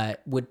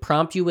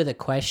prompt you with a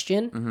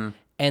question,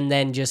 and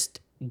then just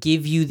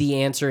give you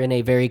the answer in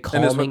a very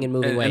calming and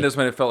moving way. And this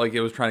one, it felt like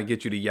it was trying to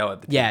get you to yell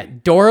at the TV. Yeah,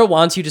 Dora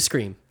wants you to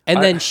scream,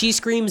 and then she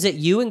screams at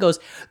you and goes,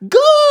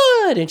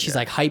 "Good!" and she's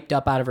like hyped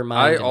up out of her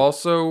mind. I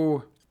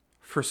also,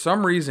 for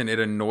some reason, it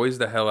annoys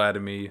the hell out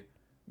of me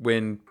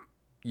when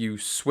you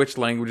switch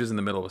languages in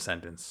the middle of a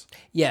sentence.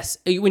 Yes,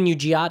 when you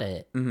Giada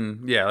it.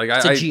 Yeah, like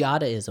It's a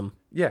Giada-ism.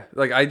 yeah,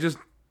 like I just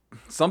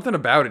something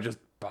about it just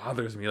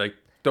bothers me. Like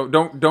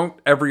don't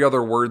every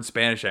other word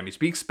Spanish at me.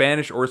 Speak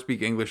Spanish or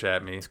speak English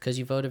at me. Because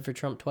you voted for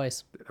Trump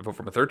twice. I vote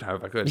for him a third time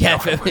if I could. Yeah,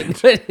 No, I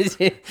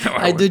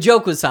wouldn't. the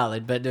joke was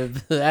solid, but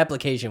the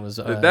application was.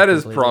 That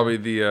is completely- probably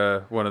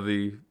the one of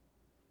the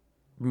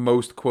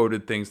most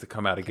quoted things to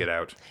come out of Get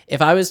Out. If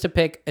I was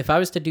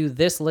to do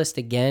this list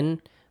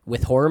again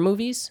with horror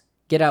movies,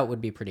 Get Out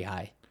would be pretty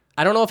high.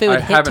 I don't know if it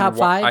would hit top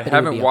 5. I but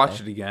haven't it would be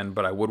watched up it again,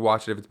 but I would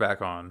watch it if it's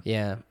back on. there.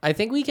 Yeah, I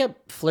think we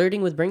kept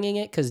flirting with bringing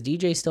it because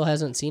DJ still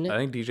hasn't seen it. I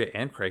think DJ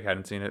and Craig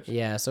hadn't seen it.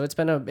 Yeah, so it's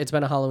been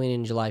a Halloween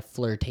in July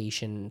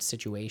flirtation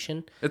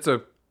situation. It's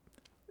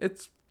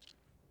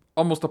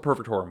almost a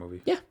perfect horror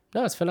movie. Yeah,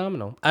 no, it's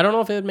phenomenal. I don't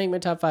know if it would make my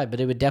top 5, but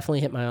it would definitely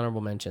hit my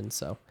honorable mentions.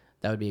 So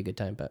that would be a good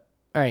time. But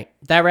all right,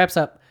 that wraps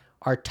up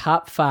our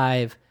top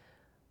 5.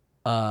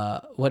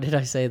 What did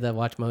I say the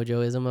Watch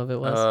Mojoism of it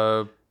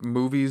was?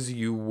 Movies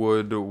you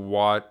would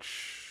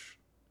watch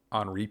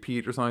on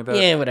repeat or something like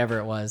that. Yeah, whatever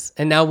it was.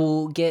 And now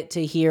we'll get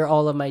to hear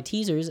all of my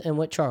teasers and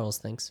what Charles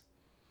thinks.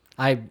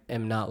 I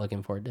am not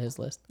looking forward to his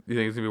list. You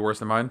think it's gonna be worse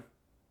than mine?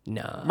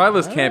 No. My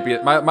list can't be.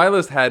 My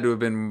list had to have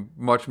been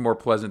much more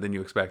pleasant than you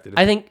expected.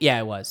 I think, yeah,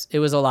 it was. It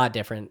was a lot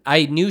different.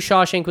 I knew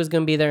Shawshank was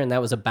going to be there, and that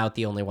was about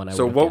the only one I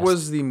So would've what guessed.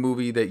 was the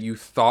movie that you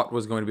thought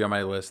was going to be on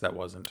my list that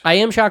wasn't? I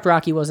am shocked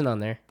Rocky wasn't on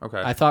there.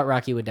 Okay. I thought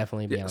Rocky would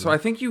definitely be on So there. I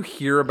think you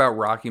hear about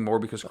Rocky more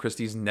because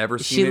Christy's never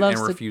seen it and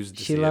refused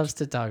to see She it. loves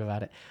to talk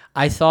about it.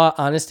 I thought,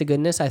 honest to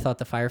goodness, I thought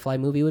the Firefly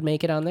movie would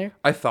make it on there.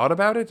 I thought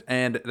about it,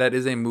 and that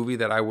is a movie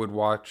that I would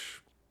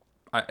watch.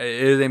 It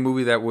is a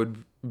movie that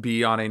would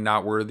be on a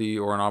not worthy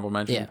or an honorable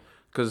mention. Yeah.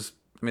 Because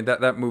I mean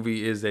that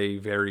movie is a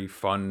very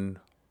fun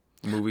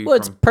movie. Well,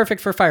 it's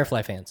perfect for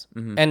Firefly fans,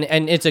 and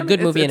it's a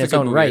good movie in its a good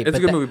own movie. right. It's a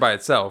good movie by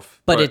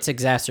itself, But it's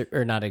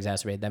not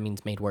exacerbated. That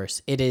means made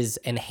worse. It is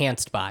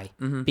enhanced by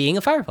being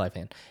a Firefly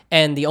fan.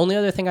 And the only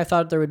other thing I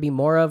thought there would be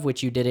more of,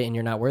 which you did it in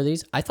Your Not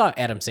Worthies, I thought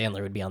Adam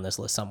Sandler would be on this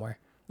list somewhere.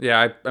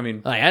 Yeah, I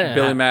mean, Like, I don't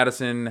know. Billy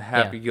Madison,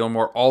 Happy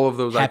Gilmore, all of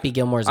those. Happy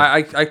Gilmore's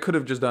I could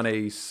have just done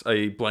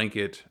a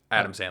blanket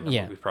Adam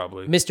Sandler movie,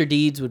 probably. Mr.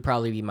 Deeds would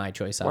probably be my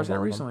choice. Watched that all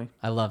of them. recently.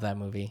 I love that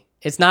movie.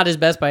 It's not his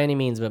best by any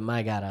means, but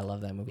my God, I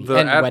love that movie. The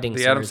And Adam Wedding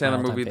Singer is my Sandler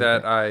all-time movie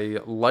favorite. that I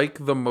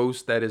like the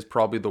most, that is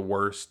probably the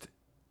worst,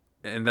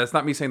 and that's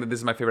not me saying that this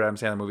is my favorite Adam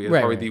Sandler movie. It's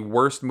Right, probably right. the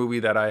worst movie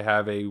that I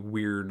have a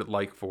weird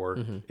like for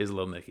Mm-hmm. is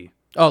Little Nicky.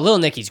 Oh, Little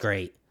Nicky's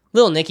great.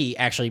 Little Nicky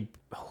actually.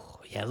 Oh,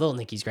 yeah, Little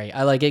Nicky's great.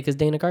 I like it because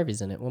Dana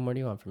Carvey's in it. What more do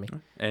you want from me?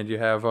 And you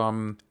have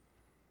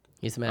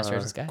He's the master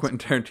of disguise. Quentin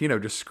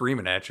Tarantino just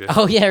screaming at you.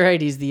 Oh yeah, right.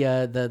 He's the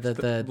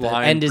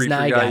lion end is creature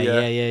nigh guy,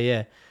 guy. yeah.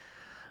 Yeah.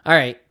 All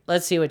right,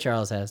 let's see what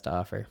Charles has to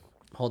offer.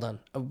 Hold on,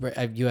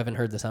 you haven't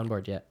heard the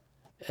soundboard yet.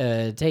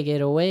 Take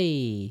it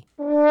away.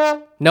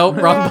 Nope,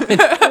 wrong button.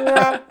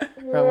 Wrong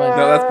button.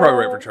 No, that's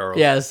probably right for Charles.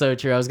 Yeah, so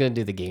true. I was gonna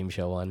do the game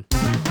show one.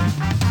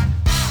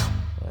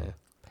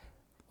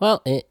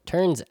 Well, it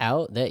turns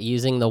out that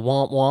using the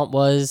womp womp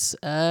was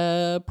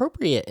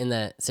appropriate in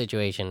that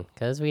situation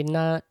because we'd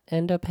not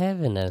end up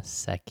having a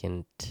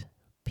second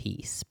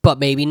piece. But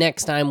maybe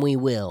next time we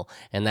will,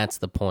 and that's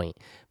the point.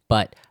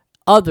 But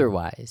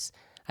otherwise,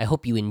 I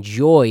hope you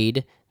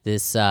enjoyed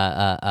this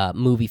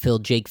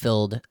movie-filled,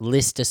 Jake-filled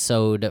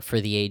list-isode for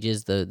the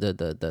ages,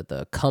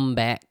 the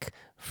comeback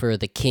for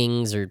the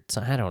Kings, or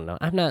I don't know.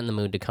 I'm not in the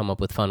mood to come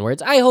up with fun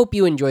words. I hope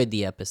you enjoyed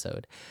the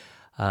episode.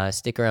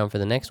 Stick around for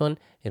the next one.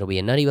 It'll be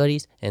a Nutty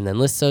Buddies and then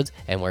Listodes,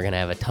 and we're going to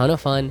have a ton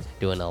of fun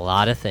doing a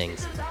lot of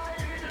things.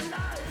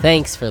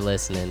 Thanks for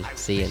listening.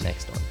 See you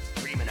next one.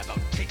 Dreaming about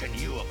taking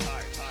you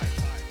apart.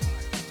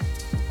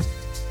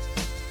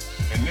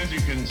 And as you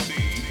can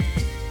see,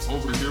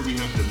 over here we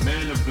have the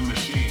man of the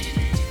machine.